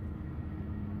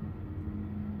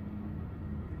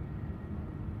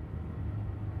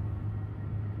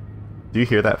 Do you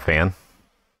hear that fan?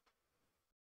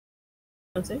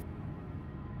 Let's see.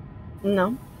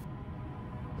 No.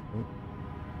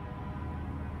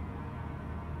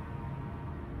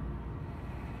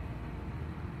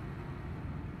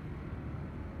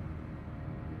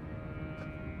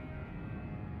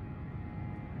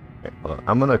 Okay, hold on.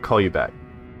 I'm gonna call you back.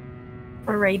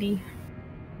 Alrighty.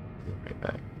 Right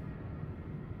back.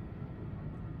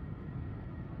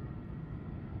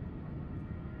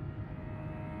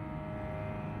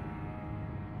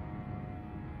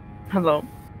 Hello.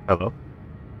 Hello.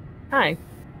 Hi.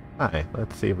 Hi.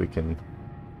 Let's see if we can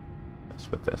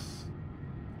What's with this?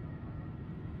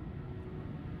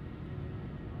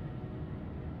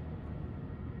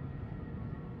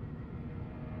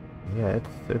 Yeah,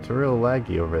 it's real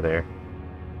laggy over there.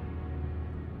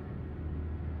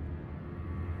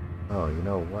 Oh, you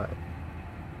know what?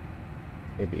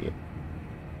 Maybe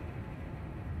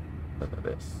none of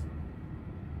this.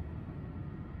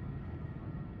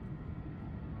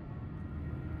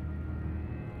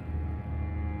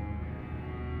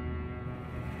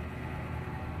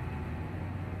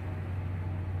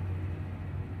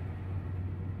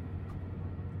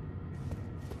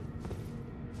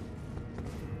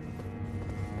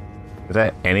 Is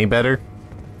that any better?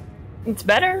 It's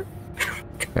better.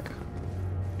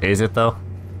 Is it though?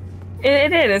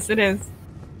 It is. It is.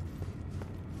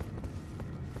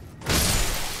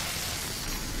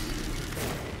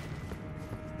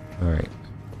 All right.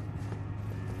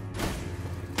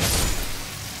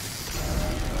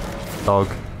 Dog.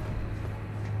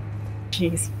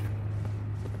 Jeez.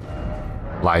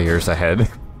 Liars ahead.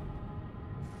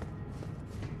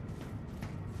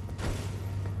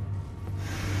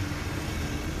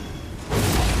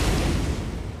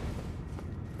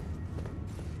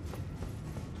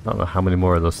 I don't know how many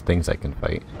more of those things I can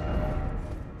fight.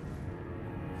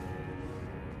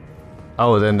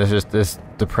 Oh, then there's just this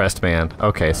depressed man.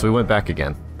 Okay, so we went back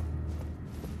again.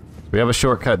 We have a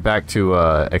shortcut back to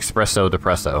Espresso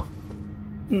Depresso.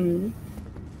 Hmm.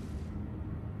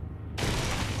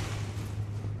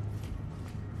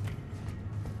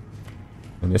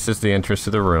 And this is the entrance to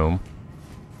the room.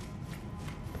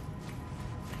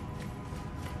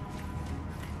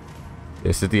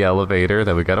 This is the elevator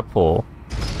that we gotta pull.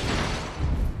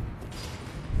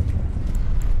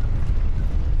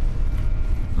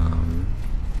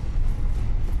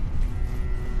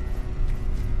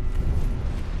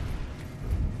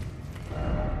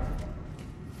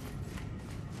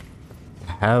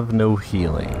 Have no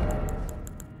healing.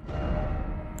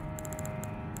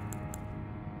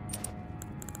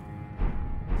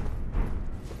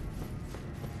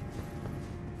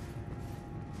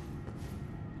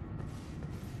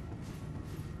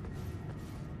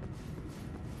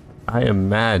 I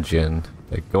imagine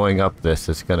that going up this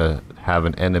is gonna have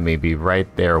an enemy be right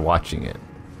there watching it.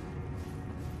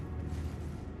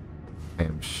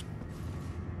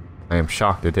 I am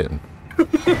shocked it didn't.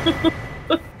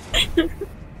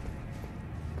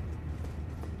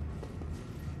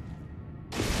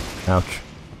 Ouch.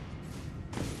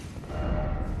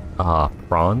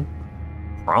 Prawn?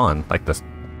 Prawn? Like this,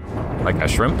 like a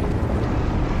shrimp?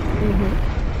 Mm-hmm.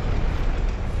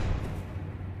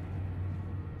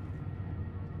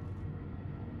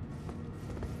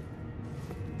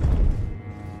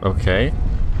 Okay.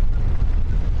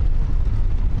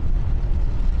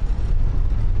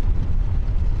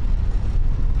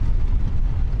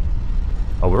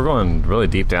 Oh, we're going really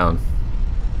deep down.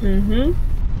 Mm-hmm.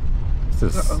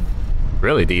 This is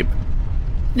really deep.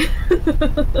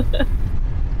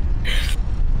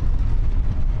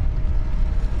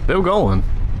 Still going.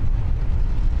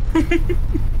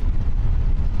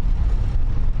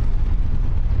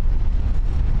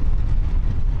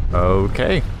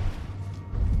 Okay.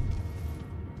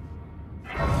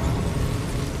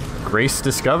 Grace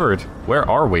discovered. Where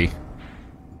are we?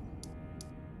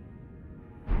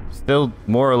 Still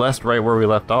more or less right where we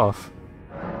left off.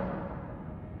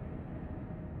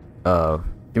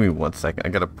 Give me 1 second. I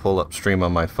gotta pull up stream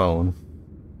on my phone.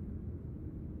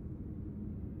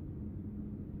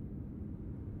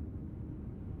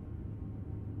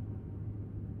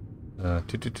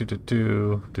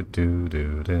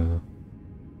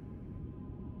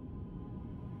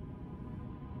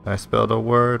 I spelled a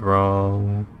word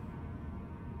wrong.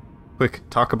 Quick,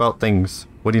 talk about things.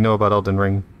 What do you know about Elden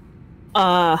Ring?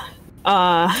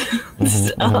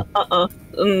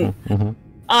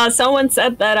 Someone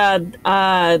said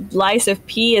that Lies of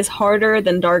P is harder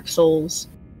than Dark Souls.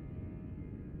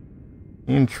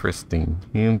 Interesting.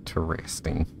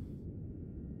 Interesting.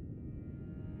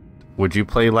 Would you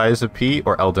play Lies of P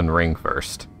or Elden Ring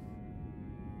first?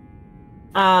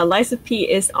 Lies of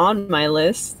P is on my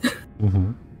list.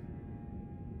 Mm-hmm.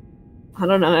 I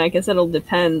don't know, I guess it'll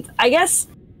depend. I guess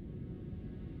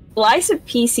Lies of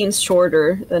P seems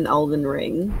shorter than Elden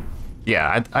Ring.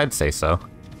 Yeah, I'd say so.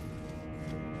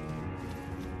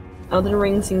 Elden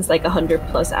Ring seems like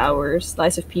 100+ hours.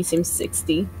 Lies of P seems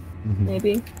 60,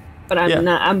 maybe. But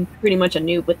I'm pretty much a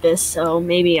noob with this, so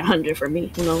maybe 100 for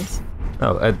me. Who knows?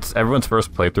 Oh, everyone's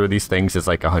first playthrough of these things is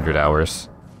like 100 hours.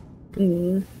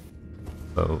 Mm.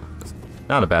 So, it's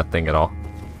not a bad thing at all.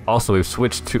 Also, we've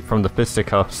switched from the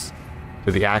fisticuffs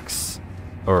to the axe,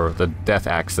 or the death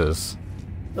axes.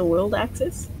 The world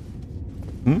axis?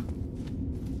 Hmm?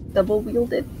 double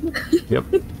wielded. Yep.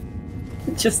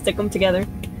 Just stick them together.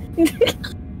 It's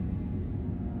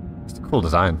a cool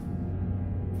design.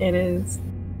 It is.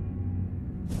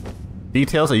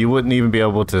 Details that you wouldn't even be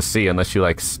able to see unless you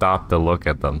like stop to look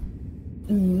at them.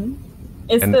 Mm-hmm.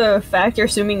 It's the fact you're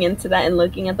zooming into that and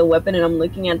looking at the weapon, and I'm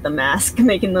looking at the mask,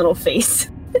 making little face.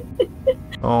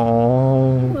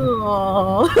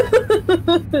 Oh.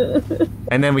 Aww.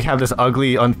 And then we have this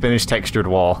ugly, unfinished textured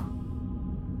wall.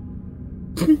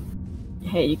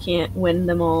 Hey, you can't win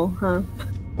them all, huh?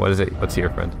 What is it? What's here,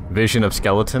 friend? Vision of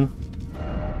skeleton?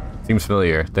 Seems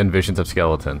familiar. Then visions of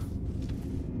skeleton.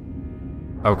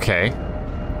 Okay.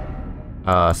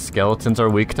 Skeletons are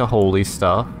weak to holy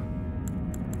stuff.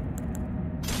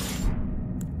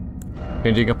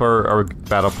 Changing up our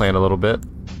battle plan a little bit.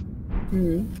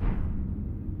 Hmm.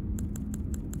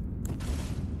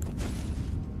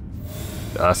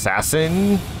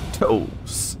 Assassin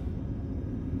toes.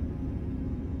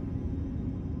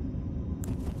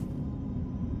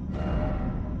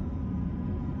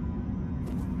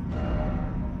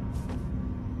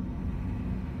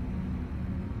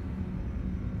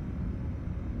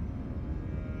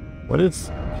 What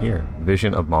is here?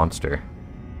 Vision of monster.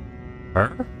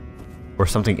 Her? Or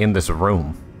something in this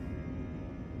room?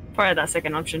 Probably that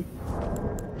second option.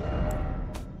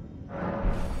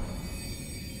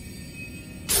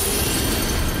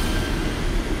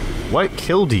 What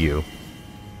killed you?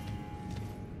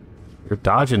 You're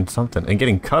dodging something and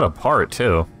getting cut apart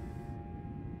too.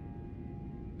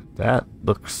 That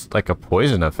looks like a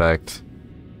poison effect.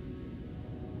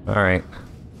 Alright.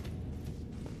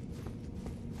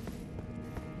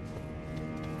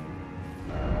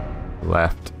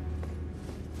 Left.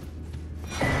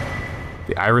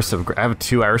 The Iris of... I have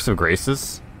 2 Iris of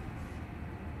Graces.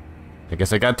 I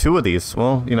guess I got 2 of these.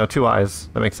 Well, you know, 2 eyes.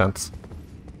 That makes sense.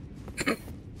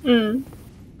 Hmm.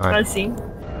 Right. I see.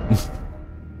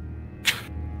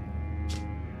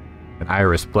 An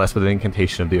iris blessed with an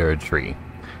incantation of the Erdtree.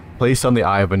 Placed on the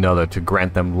eye of another to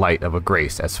grant them light of a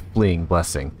grace as fleeing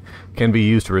blessing. Can be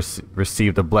used to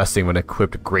receive the blessing of an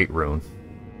equipped great rune.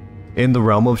 In the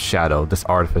realm of shadow, this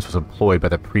artifice was employed by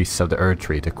the priests of the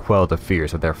Erdtree to quell the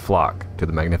fears of their flock to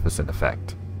the magnificent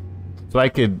effect. So I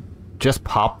could just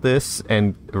pop this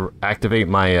and activate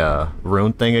my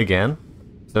rune thing again,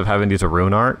 instead of having to use a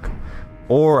rune arc,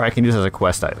 or I can use it as a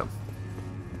quest item.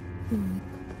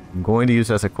 I'm going to use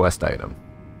it as a quest item.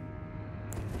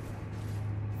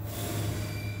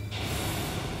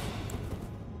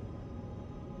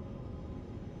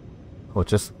 Oh,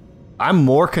 just... I'm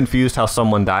more confused how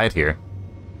someone died here.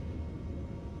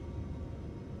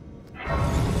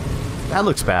 That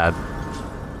looks bad.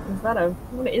 Is that a...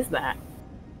 What is that?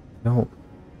 No.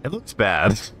 It looks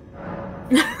bad.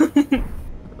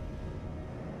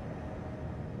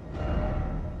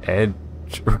 Edge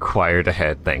required a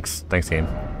head. Thanks. Thanks, game.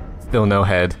 Still no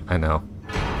head. I know.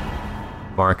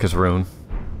 Marika's rune.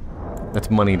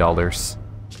 That's money dollars.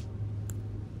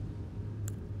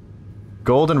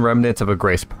 Golden remnants of a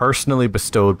grace personally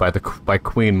bestowed by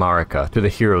Queen Marika to the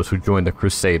heroes who joined the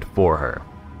crusade for her.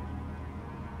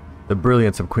 The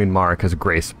brilliance of Queen Marika's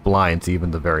grace blinds even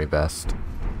the very best.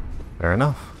 Fair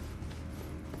enough.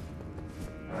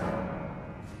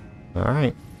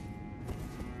 Alright.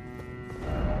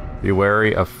 Be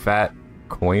wary of fat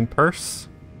coin purse.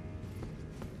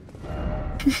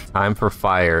 Time for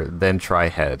fire, then try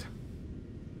head.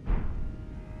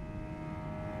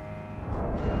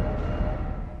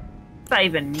 What's that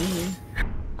even mean?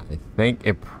 I think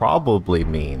it probably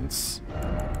means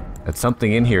that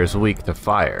something in here is weak to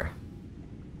fire.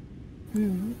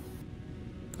 Hmm.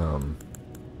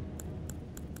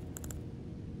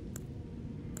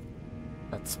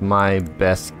 That's my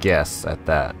best guess at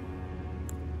that.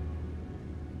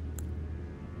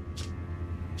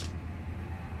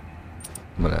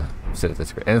 I'm gonna sit at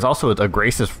this, and it's also a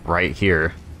grace is right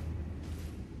here.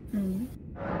 Hmm.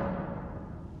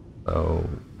 So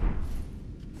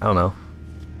I don't know.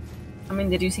 I mean,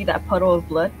 did you see that puddle of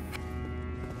blood?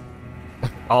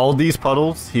 All these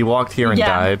puddles, he walked here and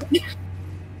died.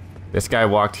 This guy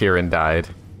walked here and died.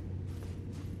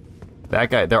 That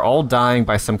guy, they're all dying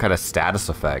by some kind of status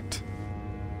effect.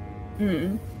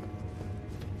 Hmm.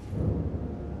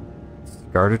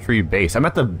 Erdtree base. I'm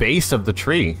at the base of the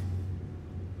tree.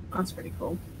 That's pretty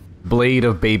cool. Blade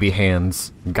of baby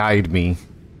hands, guide me.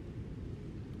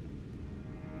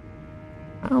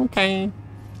 Okay.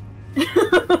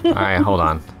 Alright, hold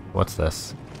on. What's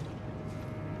this?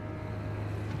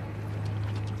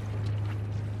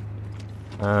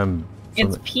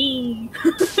 It's pee.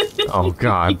 Oh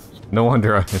god. No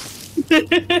wonder it's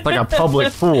like a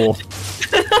public pool.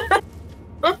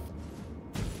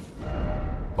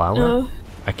 Flower?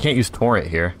 I can't use torrent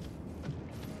here.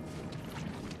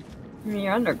 I mean,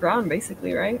 you're underground,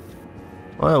 basically, right?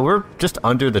 Well, we're just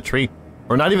under the tree.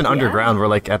 We're not even underground, we're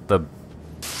like at the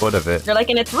foot of it. You're like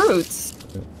in its roots.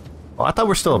 Oh, I thought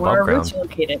we're still above Where are ground. roots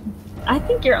located? I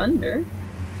think you're under.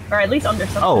 Or at least under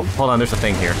something. Oh, hold on, there's a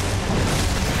thing here.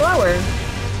 Flower.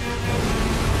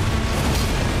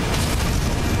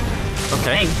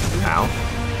 Okay. Dang. Ow.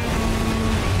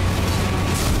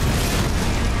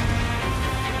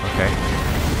 Okay.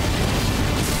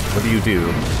 What do you do?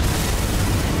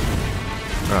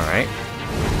 Alright.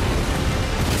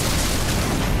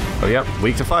 Oh, yep,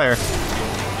 weak to fire.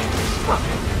 Huh.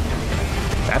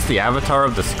 That's the avatar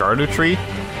of the Scardo tree?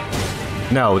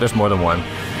 No, there's more than one.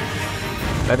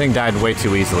 That thing died way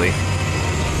too easily.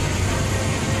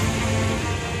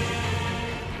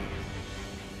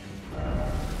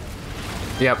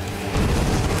 Yep.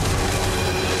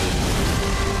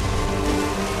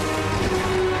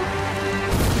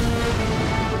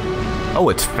 Oh,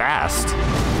 it's fast.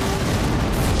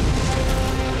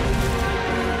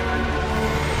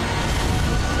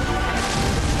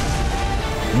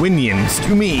 Winions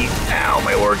to me. Ow,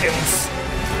 my organs.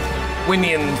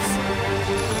 Winions.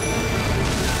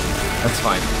 That's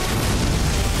fine.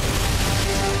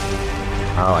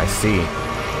 Oh, I see.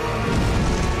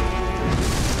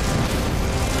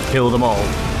 Kill them all.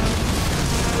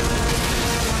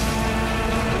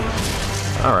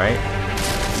 Alright.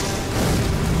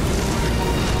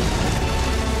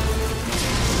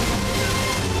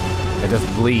 It does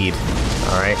bleed.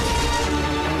 Alright.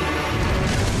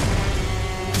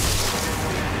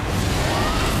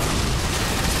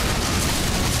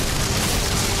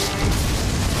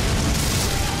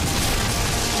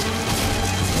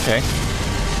 Okay.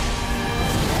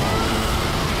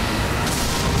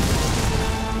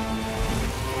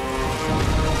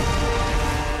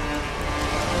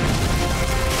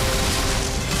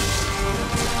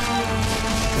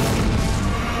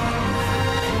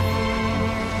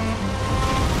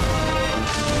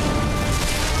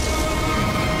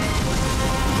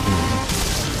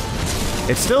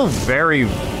 It's still very,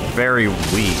 very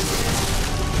weak.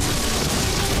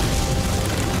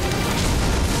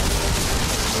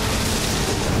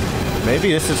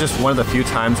 Maybe this is just one of the few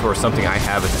times where something I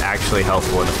have is actually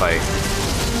helpful in a fight.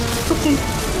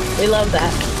 We love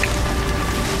that.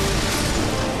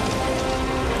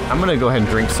 I'm gonna go ahead and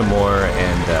drink some more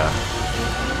and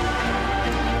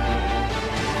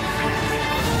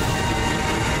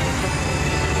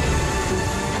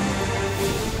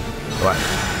what?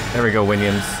 There we go,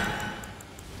 Winions.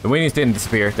 The Winions didn't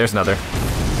disappear. There's another.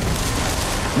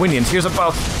 Winions, here's a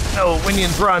buff. No,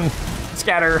 Winions, run.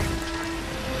 Scatter.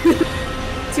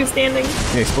 Two standing.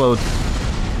 They explode.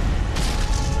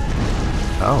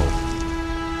 Oh.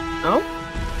 Oh?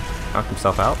 Knocked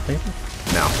himself out, maybe?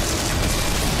 No.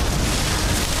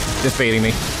 Just baiting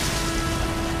me.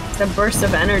 It's a burst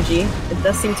of energy. It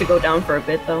does seem to go down for a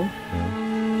bit, though.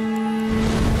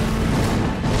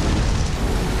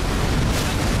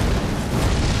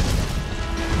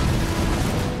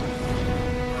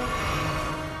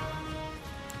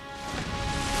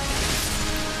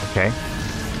 Okay.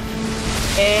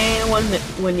 And one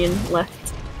minion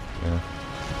left. Yeah.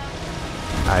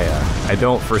 I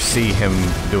don't foresee him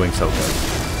doing so good.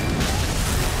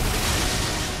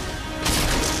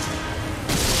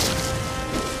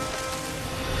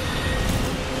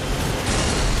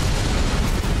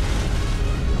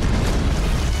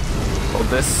 Hold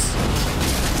this.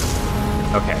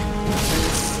 Okay.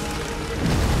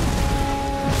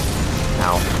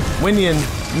 Ow. Winion,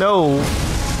 no!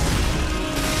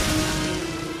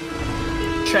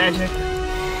 Tragic.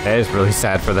 That is really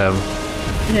sad for them.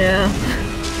 Yeah.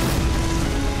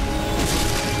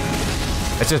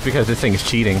 It's just because this thing is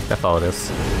cheating. That's all it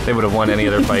is. They would have won any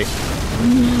other fight.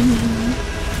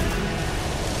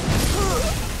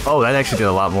 Oh, that actually did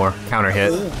a lot more. Counter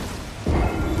hit.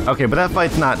 Okay, but that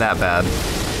fight's not that bad.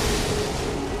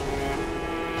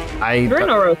 3 in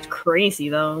a row is crazy,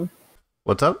 though.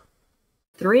 What's up?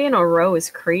 3 in a row is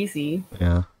crazy.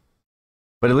 Yeah.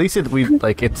 But at least it's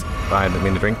I didn't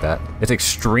mean to drink that. It's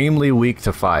extremely weak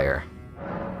to fire.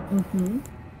 Mm-hmm.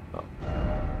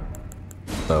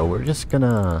 So we're just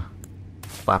gonna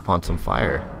slap on some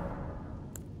fire.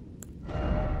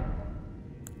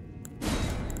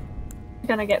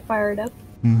 Gonna get fired up.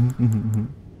 Mm-hmm.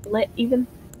 Lit, even.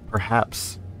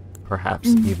 Perhaps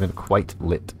even quite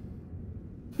lit.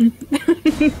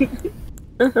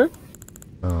 Uh-huh.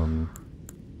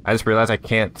 I just realized I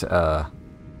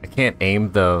can't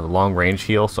aim the long range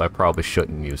heal, so I probably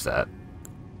shouldn't use that.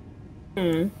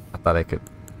 I thought I could.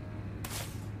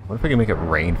 What if I can make it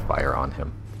rain fire on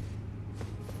him?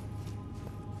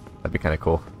 kind of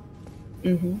cool.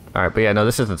 All right, but yeah, no,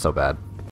 this isn't so bad.